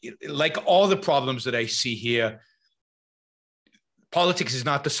I like all the problems that I see here. Politics is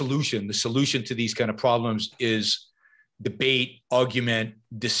not the solution. The solution to these kind of problems is debate, argument,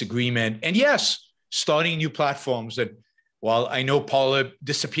 disagreement, and yes, starting new platforms. That while I know Paula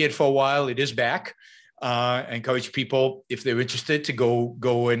disappeared for a while, it is back. I encourage people, if they're interested, to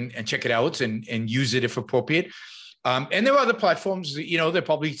go and check it out and use it if appropriate. And there are other platforms. There are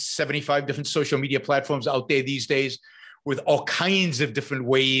probably 75 different social media platforms out there these days with all kinds of different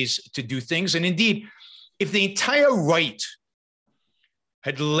ways to do things. And indeed, if the entire right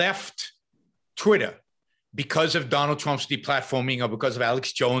had left Twitter because of Donald Trump's deplatforming or because of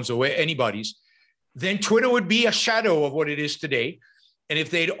Alex Jones or anybody's, then Twitter would be a shadow of what it is today. And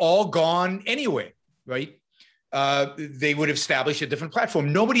if they'd all gone anywhere, right, they would have established a different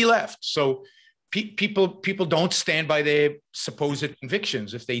platform. Nobody left. So people don't stand by their supposed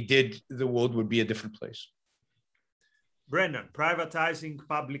convictions. If they did, the world would be a different place. Brendan, privatizing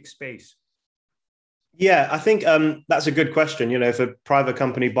public space. Yeah, I think that's a good question. If a private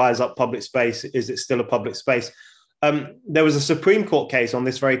company buys up public space, is it still a public space? There was a Supreme Court case on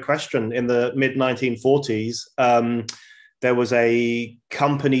this very question in the mid-1940s. There was a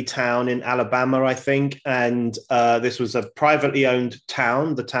company town in Alabama, I think, and this was a privately owned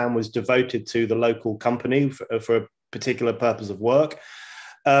town. The town was devoted to the local company for a particular purpose of work.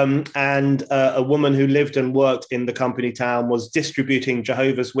 And a woman who lived and worked in the company town was distributing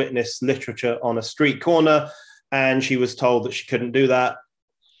Jehovah's Witness literature on a street corner, and she was told that she couldn't do that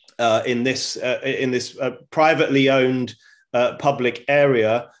in this privately owned public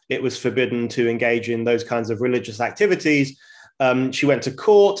area. It was forbidden to engage in those kinds of religious activities. She went to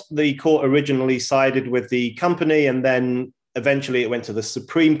court. The court originally sided with the company, and then eventually it went to the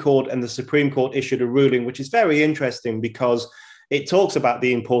Supreme Court, and the Supreme Court issued a ruling which is very interesting because it talks about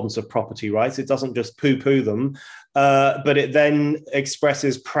the importance of property rights. It doesn't just poo-poo them. but it then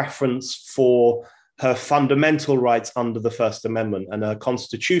expresses preference for her fundamental rights under the First Amendment and her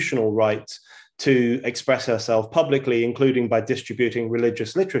constitutional right to express herself publicly, including by distributing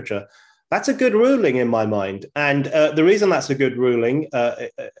religious literature. That's a good ruling in my mind. And the reason that's a good ruling,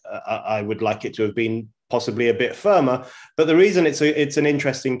 I would like it to have been possibly a bit firmer, but the reason it's an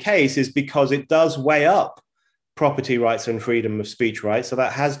interesting case is because it does weigh up property rights and freedom of speech rights. So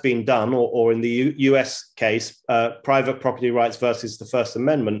that has been done, or in the US case, private property rights versus the First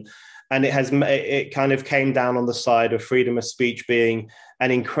Amendment. And it kind of came down on the side of freedom of speech being an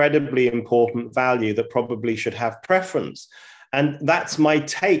incredibly important value that probably should have preference. And that's my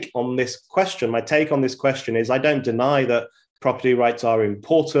take on this question. My take on this question is I don't deny that property rights are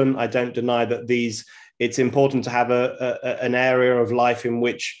important. I don't deny that it's important to have an area of life in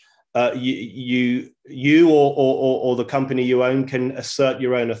which you or the company you own can assert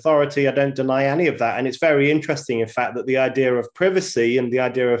your own authority. I don't deny any of that. And it's very interesting, in fact, that the idea of privacy and the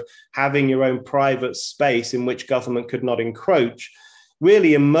idea of having your own private space in which government could not encroach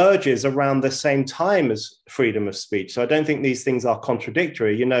really emerges around the same time as freedom of speech. So I don't think these things are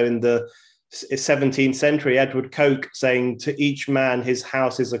contradictory. You know, in the 17th century, Edward Coke saying to each man his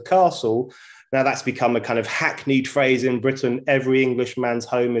house is a castle. Now that's become a kind of hackneyed phrase in Britain. Every Englishman's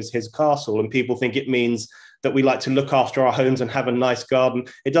home is his castle. And people think it means that we like to look after our homes and have a nice garden.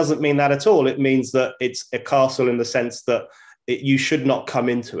 It doesn't mean that at all. It means that it's a castle in the sense that you should not come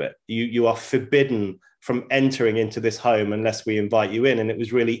into it. You are forbidden from entering into this home unless we invite you in. And it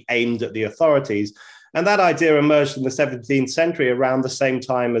was really aimed at the authorities. And that idea emerged in the 17th century around the same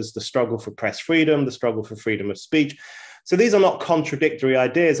time as the struggle for press freedom, the struggle for freedom of speech. So these are not contradictory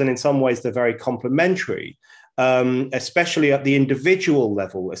ideas, and in some ways they're very complementary, especially at the individual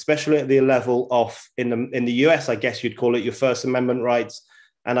level, especially at the level of, in the US, I guess you'd call it your First Amendment rights.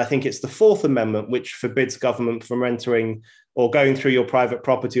 And I think it's the Fourth Amendment, which forbids government from entering or going through your private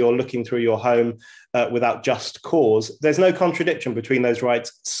property or looking through your home without just cause. There's no contradiction between those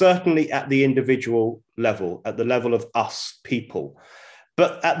rights, certainly at the individual level, at the level of us people.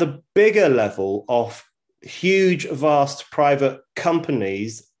 But at the bigger level of huge, vast private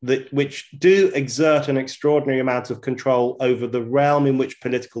companies which do exert an extraordinary amount of control over the realm in which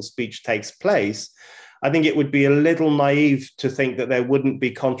political speech takes place, I think it would be a little naive to think that there wouldn't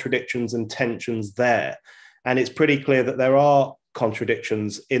be contradictions and tensions there. And it's pretty clear that there are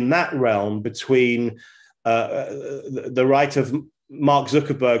contradictions in that realm between the right of Mark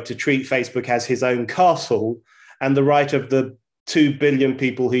Zuckerberg to treat Facebook as his own castle and the right of the 2 billion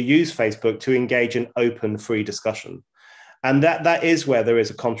people who use Facebook to engage in open, free discussion. And that is where there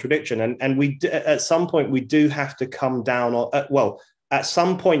is a contradiction. And we at some point, we do have to come down on, well, at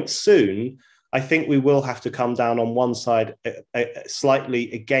some point soon, I think we will have to come down on one side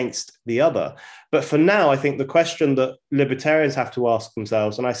slightly against the other. But for now, I think the question that libertarians have to ask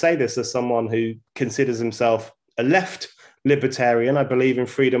themselves, and I say this as someone who considers himself a left libertarian, I believe in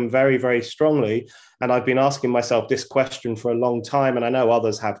freedom very, very strongly. And I've been asking myself this question for a long time, and I know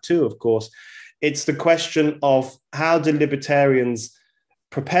others have too, of course. It's the question of how do libertarians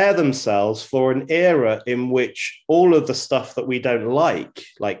prepare themselves for an era in which all of the stuff that we don't like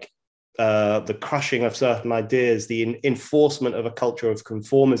the crushing of certain ideas, the enforcement of a culture of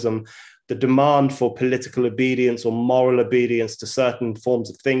conformism, the demand for political obedience or moral obedience to certain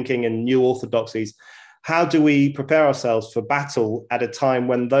forms of thinking and new orthodoxies. How do we prepare ourselves for battle at a time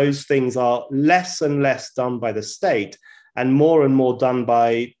when those things are less and less done by the state and more done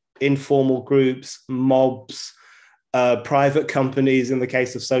by informal groups, mobs, private companies in the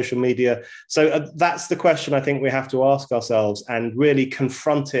case of social media? So that's the question I think we have to ask ourselves and really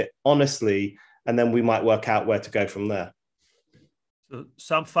confront it honestly, and then we might work out where to go from there. So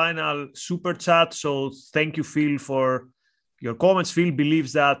some final super chat. So thank you, Phil, for your comments. Phil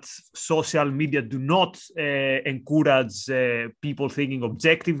believes that social media do not encourage people thinking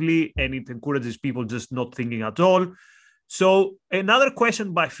objectively, and it encourages people just not thinking at all. So another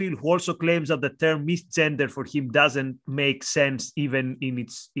question by Phil, who also claims that the term misgender for him doesn't make sense even in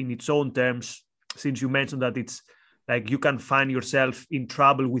its own terms, since you mentioned that it's like you can find yourself in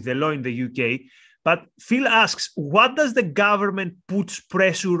trouble with the law in the UK. But Phil asks, what does the government puts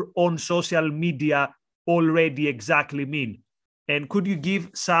pressure on social media already exactly mean? And could you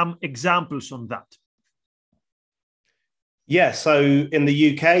give some examples on that? Yeah, so in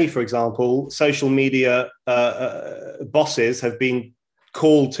the UK, for example, social media bosses have been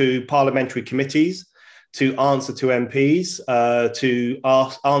called to parliamentary committees to answer to MPs, to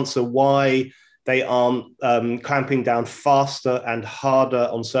answer why they aren't clamping down faster and harder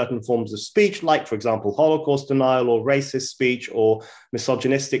on certain forms of speech, like, for example, Holocaust denial or racist speech or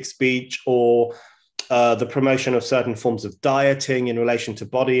misogynistic speech or the promotion of certain forms of dieting in relation to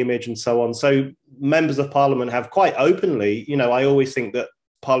body image and so on. So members of parliament have quite openly, I always think that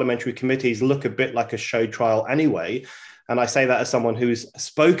parliamentary committees look a bit like a show trial anyway. And I say that as someone who's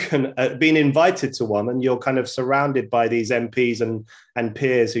spoken, been invited to one, and you're kind of surrounded by these MPs and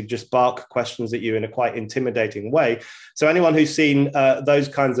peers who just bark questions at you in a quite intimidating way. So anyone who's seen those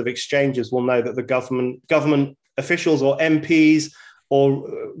kinds of exchanges will know that the government officials or MPs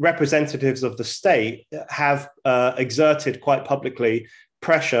or representatives of the state have exerted quite publicly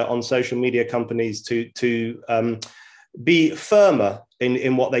pressure on social media companies to be firmer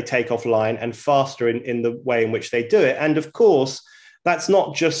in what they take offline and faster in the way in which they do it. And of course, that's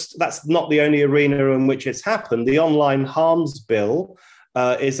not the only arena in which it's happened. The online harms bill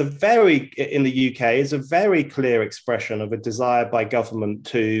in the UK is a very clear expression of a desire by government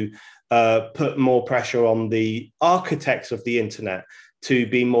to put more pressure on the architects of the internet to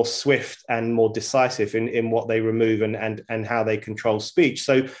be more swift and more decisive in what they remove and how they control speech.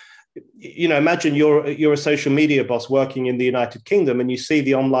 So, imagine you're a social media boss working in the United Kingdom and you see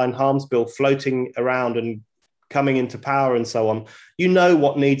the online harms bill floating around and coming into power and so on. You know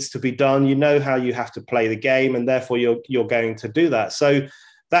what needs to be done. You know how you have to play the game, and therefore you're going to do that. So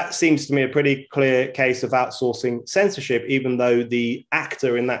that seems to me a pretty clear case of outsourcing censorship, even though the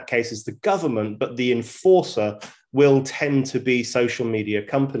actor in that case is the government, but the enforcer will tend to be social media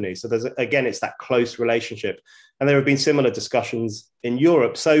companies. So it's that close relationship. And there have been similar discussions in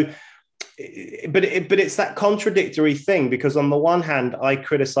Europe. So, but it's that contradictory thing, because on the one hand, I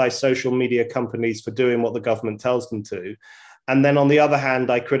criticize social media companies for doing what the government tells them to. And then on the other hand,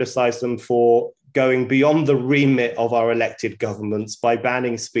 I criticize them for going beyond the remit of our elected governments by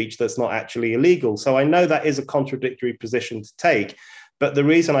banning speech that's not actually illegal. So I know that is a contradictory position to take. But the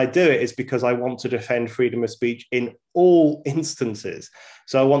reason I do it is because I want to defend freedom of speech in all instances.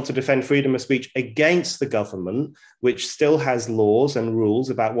 So I want to defend freedom of speech against the government, which still has laws and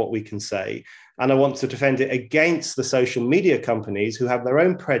rules about what we can say. And I want to defend it against the social media companies who have their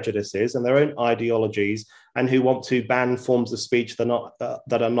own prejudices and their own ideologies and who want to ban forms of speech that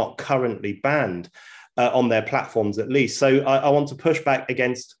are not currently banned on their platforms, at least. So I want to push back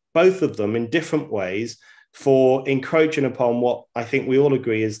against both of them in different ways for encroaching upon what I think we all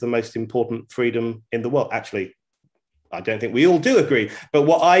agree is the most important freedom in the world. Actually, I don't think we all do agree, but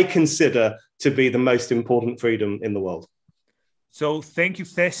what I consider to be the most important freedom in the world. So thank you,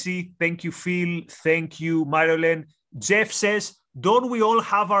 Tessie. Thank you, Phil. Thank you, Marilyn. Jeff says, don't we all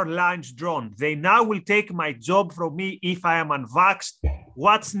have our lines drawn? They now will take my job from me if I am unvaxxed.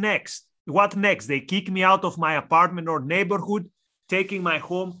 What's next? What next? They kick me out of my apartment or neighborhood. Taking my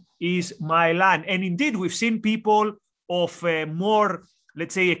home is my line. And indeed, we've seen people of more,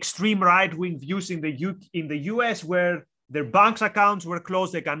 let's say, extreme right-wing views in the US, where their bank accounts were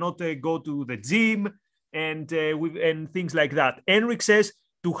closed. They cannot go to the gym and things like that. Enric says,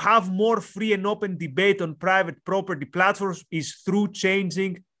 to have more free and open debate on private property platforms is through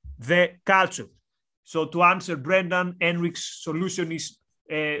changing the culture. So to answer Brendan, Enric's solution is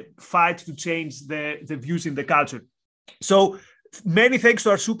fight to change the views in the culture. So many thanks to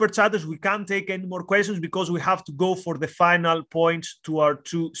our super chatters. We can't take any more questions because we have to go for the final points to our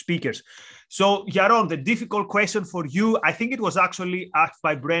two speakers. So Yaron, the difficult question for you, I think it was actually asked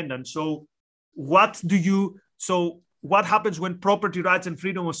by Brendan. So what happens when property rights and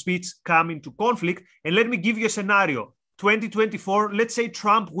freedom of speech come into conflict? And let me give you a scenario. 2024, let's say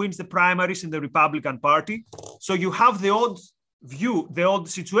Trump wins the primaries in the Republican Party. So you have the odd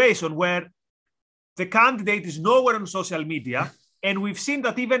situation where the candidate is nowhere on social media. And we've seen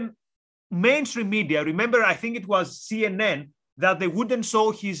that even mainstream media, remember, I think it was CNN, that they wouldn't show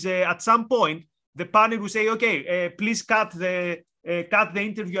his, at some point, the panel would say, okay, please cut the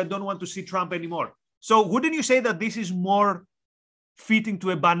interview. I don't want to see Trump anymore. So wouldn't you say that this is more fitting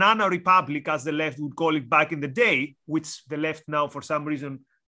to a banana republic, as the left would call it back in the day, which the left now, for some reason,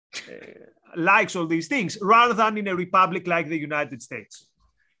 likes all these things, rather than in a republic like the United States?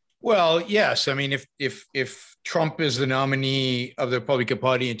 Well, yes. I mean, if Trump is the nominee of the Republican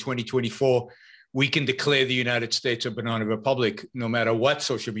Party in 2024, we can declare the United States a banana republic, no matter what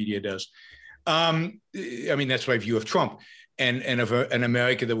social media does. I mean, that's my view of Trump and of an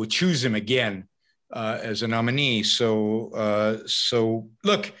America that would choose him again as a nominee. So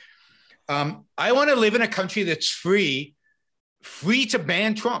look, I want to live in a country that's free to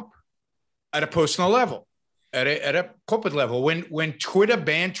ban Trump at a personal level, at a corporate level. When Twitter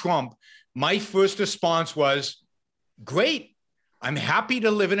banned Trump, my first response was, great. I'm happy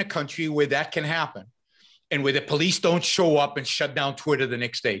to live in a country where that can happen and where the police don't show up and shut down Twitter the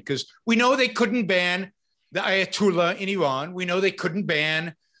next day. Because we know they couldn't ban the Ayatollah in Iran. We know they couldn't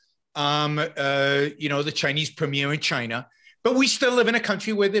ban the Chinese premier in China. But we still live in a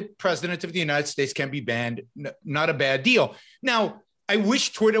country where the president of the United States can be banned. Not a bad deal. Now, I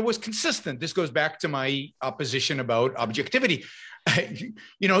wish Twitter was consistent. This goes back to my opposition about objectivity.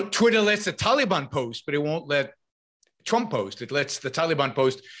 Twitter lets the Taliban post, but it won't let Trump post. It lets the Taliban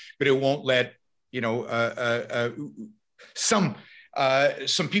post, but it won't let, some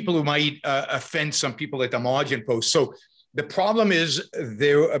people who might offend some people at the margin post. So the problem is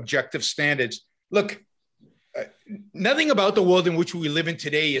their objective standards. Look, nothing about the world in which we live in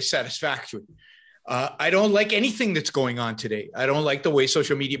today is satisfactory. I don't like anything that's going on today. I don't like the way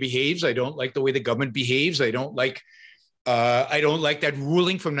social media behaves. I don't like the way the government behaves. I don't like that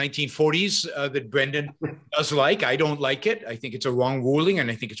ruling from 1940s that Brendan does like. I don't like it. I think it's a wrong ruling, and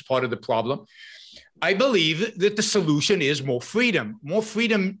I think it's part of the problem. I believe that the solution is more freedom. More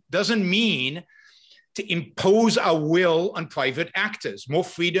freedom doesn't mean to impose our will on private actors. More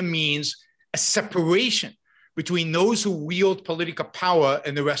freedom means a separation between those who wield political power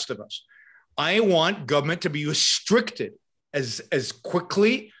and the rest of us. I want government to be restricted as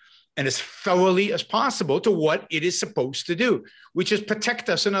quickly and as thoroughly as possible to what it is supposed to do, which is protect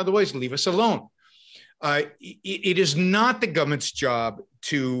us and otherwise leave us alone. It is not the government's job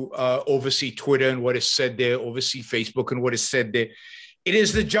to oversee Twitter and what is said there, oversee Facebook and what is said there. It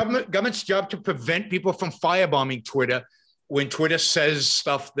is the government's job to prevent people from firebombing Twitter when Twitter says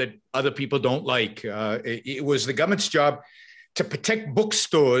stuff that other people don't like. It was the government's job to protect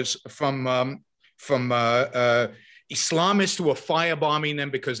bookstores from Islamists who were firebombing them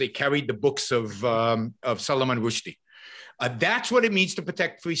because they carried the books of Salman Rushdie. That's what it means to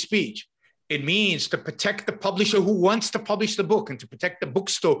protect free speech. It means to protect the publisher who wants to publish the book and to protect the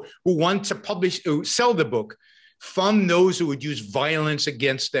bookstore who wants to sell the book from those who would use violence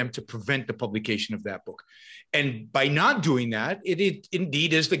against them to prevent the publication of that book. And by not doing that, it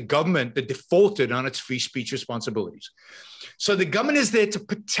indeed is the government that defaulted on its free speech responsibilities. So the government is there to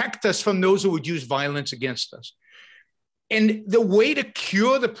protect us from those who would use violence against us. And the way to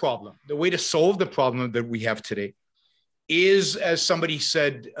cure the problem, the way to solve the problem that we have today is, as somebody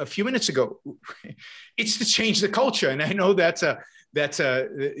said a few minutes ago, it's to change the culture. And I know that's a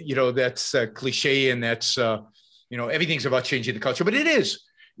cliche, and that's everything's about changing the culture, but it is.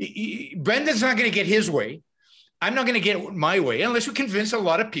 Brendan's not going to get his way. I'm not going to get my way unless we convince a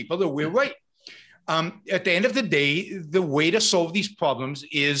lot of people that we're right. At the end of the day, the way to solve these problems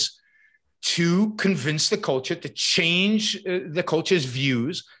is to convince the culture to change the culture's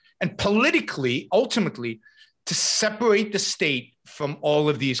views, and politically, ultimately, to separate the state from all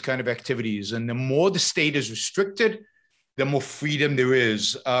of these kind of activities. And the more the state is restricted, the more freedom there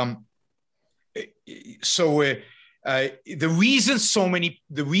is. The reason so many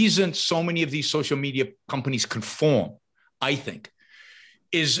of these social media companies conform, I think,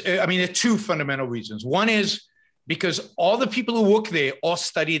 is, there are two fundamental reasons. One is because all the people who work there all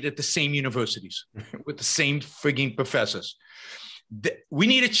studied at the same universities with the same frigging professors. We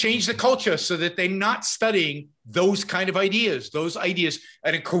need to change the culture so that they're not studying those kind of ideas,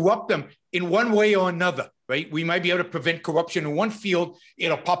 and to corrupt them in one way or another, right? We might be able to prevent corruption in one field,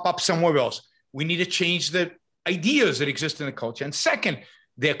 it'll pop up somewhere else. We need to change the ideas that exist in the culture. And second,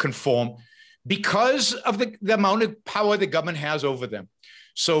 they're conform because of the amount of power the government has over them.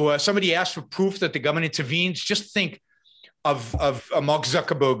 So somebody asked for proof that the government intervenes. Just think of Mark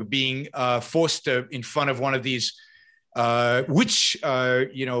Zuckerberg being forced in front of one of these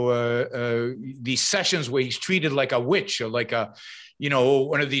these sessions where he's treated like a witch, or like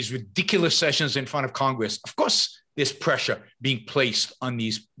one of these ridiculous sessions in front of Congress. Of course, there's pressure being placed on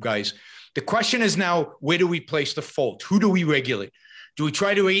these guys. The question is now, where do we place the fault? Who do we regulate? Do we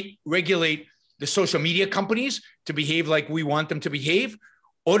try to regulate the social media companies to behave like we want them to behave?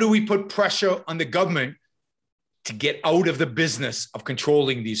 Or do we put pressure on the government to get out of the business of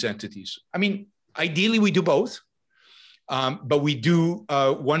controlling these entities? Ideally, we do both. But we do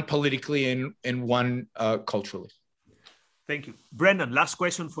one politically and one culturally. Thank you. Brendan, last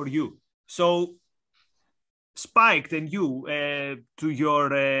question for you. So, Spiked and you,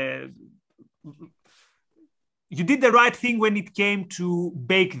 you did the right thing when it came to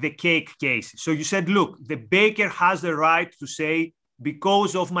bake the cake case. So you said, look, the baker has the right to say,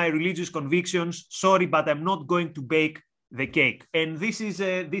 because of my religious convictions, sorry, but I'm not going to bake the cake. And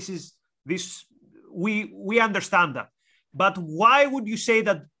we understand that. But why would you say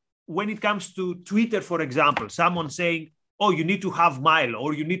that when it comes to Twitter, for example, someone saying, oh, you need to have Milo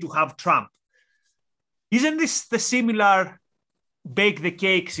or you need to have Trump? Isn't this the similar bake the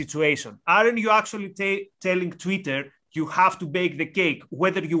cake situation? Aren't you actually telling Twitter you have to bake the cake,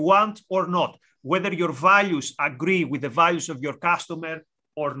 whether you want or not, whether your values agree with the values of your customer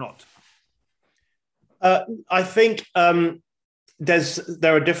or not? I think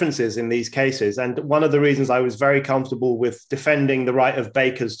there are differences in these cases. And one of the reasons I was very comfortable with defending the right of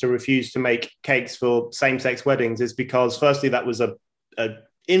bakers to refuse to make cakes for same-sex weddings is because, firstly, that was a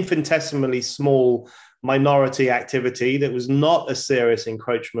infinitesimally small minority activity that was not a serious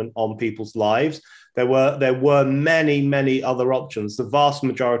encroachment on people's lives. There were many other options. The vast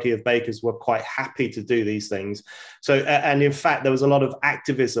majority of bakers were quite happy to do these things. So, and in fact, there was a lot of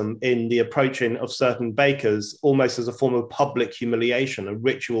activism in the approaching of certain bakers, almost as a form of public humiliation, a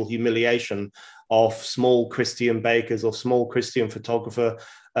ritual humiliation of small Christian bakers or small Christian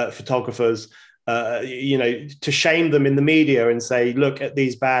photographers. To shame them in the media and say, look at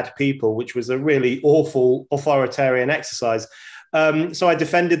these bad people, which was a really awful authoritarian exercise. So I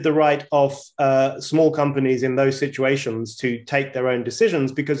defended the right of small companies in those situations to take their own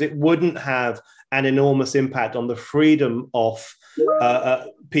decisions because it wouldn't have an enormous impact on the freedom of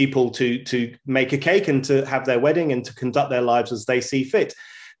people to make a cake and to have their wedding and to conduct their lives as they see fit.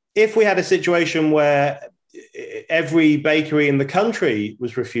 If we had a situation where every bakery in the country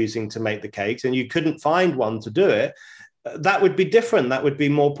was refusing to make the cakes and you couldn't find one to do it, that would be different. That would be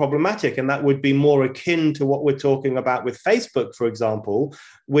more problematic. And that would be more akin to what we're talking about with Facebook, for example,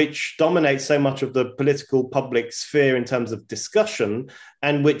 which dominates so much of the political public sphere in terms of discussion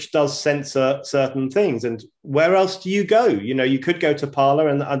and which does censor certain things. And where else do you go? You could go to Parler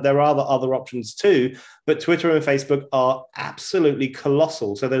and there are other options too, but Twitter and Facebook are absolutely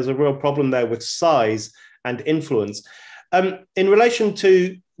colossal. So there's a real problem there with size and influence. In relation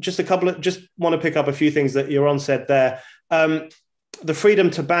to just want to pick up a few things that Yaron said there. The freedom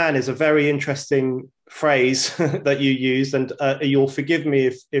to ban is a very interesting phrase that you used, and you'll forgive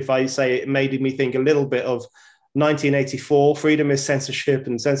me if I say it made me think a little bit of 1984. Freedom is censorship,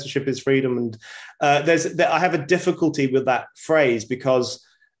 and censorship is freedom. And I have a difficulty with that phrase because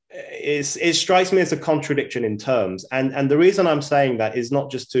it strikes me as a contradiction in terms. And the reason I'm saying that is not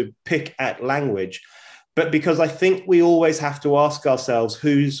just to pick at language, but because I think we always have to ask ourselves,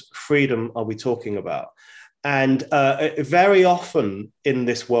 whose freedom are we talking about? And very often in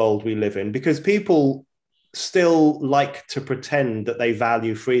this world we live in, because people still like to pretend that they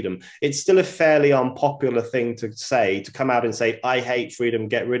value freedom, it's still a fairly unpopular thing to say, to come out and say, I hate freedom,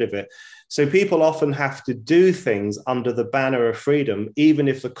 get rid of it. So people often have to do things under the banner of freedom, even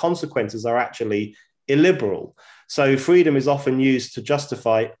if the consequences are actually illiberal. So freedom is often used to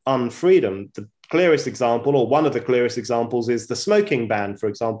justify unfreedom. The clearest example, or one of the clearest examples, is the smoking ban, for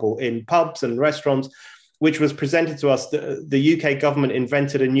example, in pubs and restaurants, which was presented to us. The UK government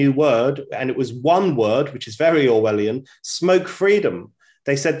invented a new word, and it was one word, which is very Orwellian: smoke freedom.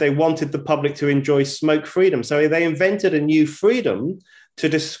 They said they wanted the public to enjoy smoke freedom. So they invented a new freedom to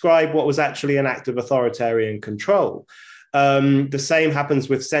describe what was actually an act of authoritarian control. The same happens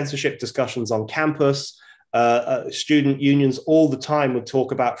with censorship discussions on campus. Student unions all the time would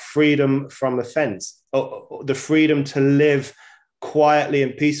talk about freedom from offense, the freedom to live quietly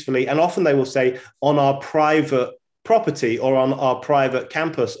and peacefully. And often they will say on our private property or on our private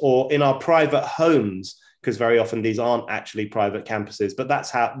campus or in our private homes, because very often these aren't actually private campuses, but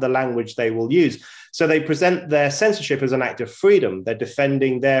that's how the language they will use. So they present their censorship as an act of freedom. They're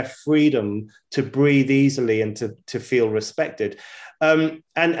defending their freedom to breathe easily and to feel respected. And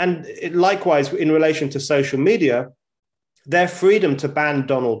likewise, in relation to social media, their freedom to ban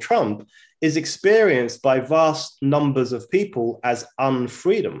Donald Trump is experienced by vast numbers of people as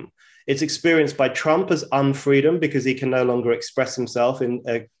unfreedom. It's experienced by Trump as unfreedom because he can no longer express himself in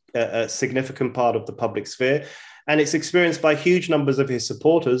a significant part of the public sphere. And it's experienced by huge numbers of his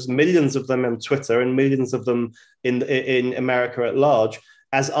supporters, millions of them on Twitter and millions of them in America at large,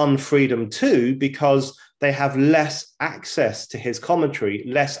 as unfreedom too, because they have less access to his commentary,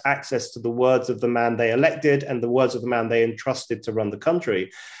 less access to the words of the man they elected and the words of the man they entrusted to run the country.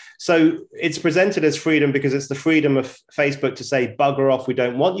 So it's presented as freedom because it's the freedom of Facebook to say, bugger off, we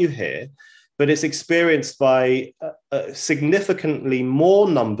don't want you here. But it's experienced by significantly more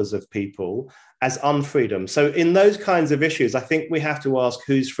numbers of people as unfreedom. So in those kinds of issues, I think we have to ask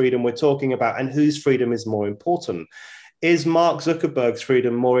whose freedom we're talking about and whose freedom is more important. Is Mark Zuckerberg's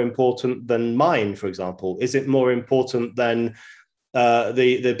freedom more important than mine, for example? Is it more important than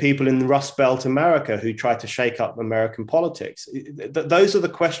the people in the Rust Belt America who try to shake up American politics? Those are the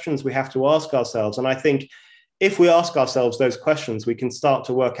questions we have to ask ourselves. And I think if we ask ourselves those questions, we can start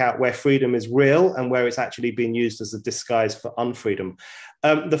to work out where freedom is real and where it's actually being used as a disguise for unfreedom.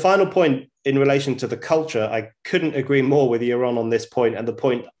 The final point in relation to the culture, I couldn't agree more with Yaron on this point and the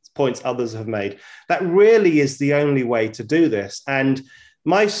points others have made. That really is the only way to do this. And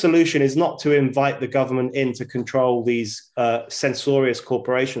my solution is not to invite the government in to control these censorious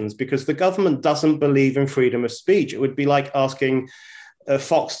corporations, because the government doesn't believe in freedom of speech. It would be like asking a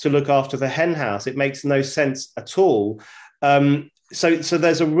fox to look after the hen house. It makes no sense at all. So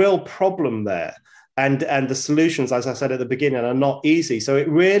there's a real problem there. And the solutions, as I said at the beginning, are not easy. So it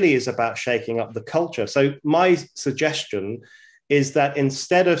really is about shaking up the culture. So my suggestion is that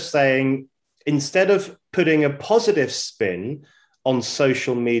instead of putting a positive spin on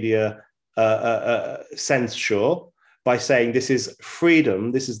social media censure by saying this is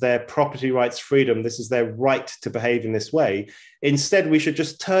freedom, this is their property rights freedom, this is their right to behave in this way, instead we should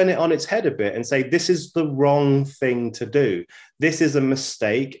just turn it on its head a bit and say this is the wrong thing to do. This is a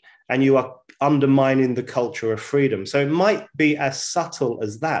mistake, and you are undermining the culture of freedom. So it might be as subtle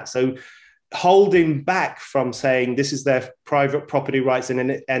as that. So holding back from saying this is their private property rights and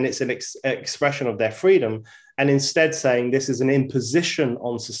it's an expression of their freedom, and instead saying this is an imposition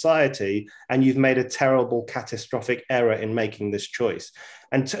on society and you've made a terrible, catastrophic error in making this choice.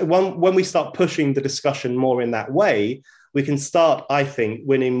 And when we start pushing the discussion more in that way, we can start, I think,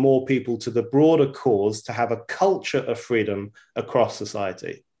 winning more people to the broader cause to have a culture of freedom across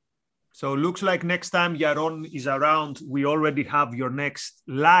society. So looks like next time Yaron is around, we already have your next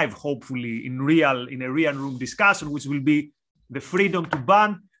live, hopefully in a real room discussion, which will be the freedom to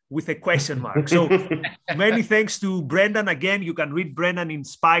ban with a question mark. So many thanks to Brendan. Again, you can read Brendan in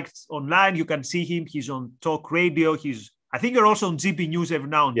Spiked online. You can see him. He's on Talk Radio. I think you're also on GP News every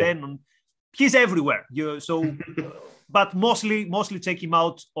now and then. He's everywhere. But mostly check him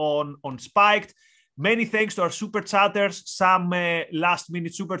out on Spiked. Many thanks to our super chatters. Some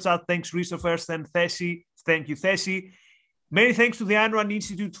last-minute super chat. Thanks, Christopher. Thank you, Thessi. Many thanks to the Ayn Rand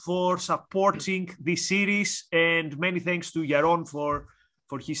Institute for supporting this series. And many thanks to Yaron for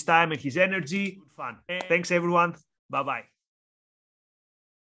his time and his energy. Good fun. Thanks, everyone. Bye-bye.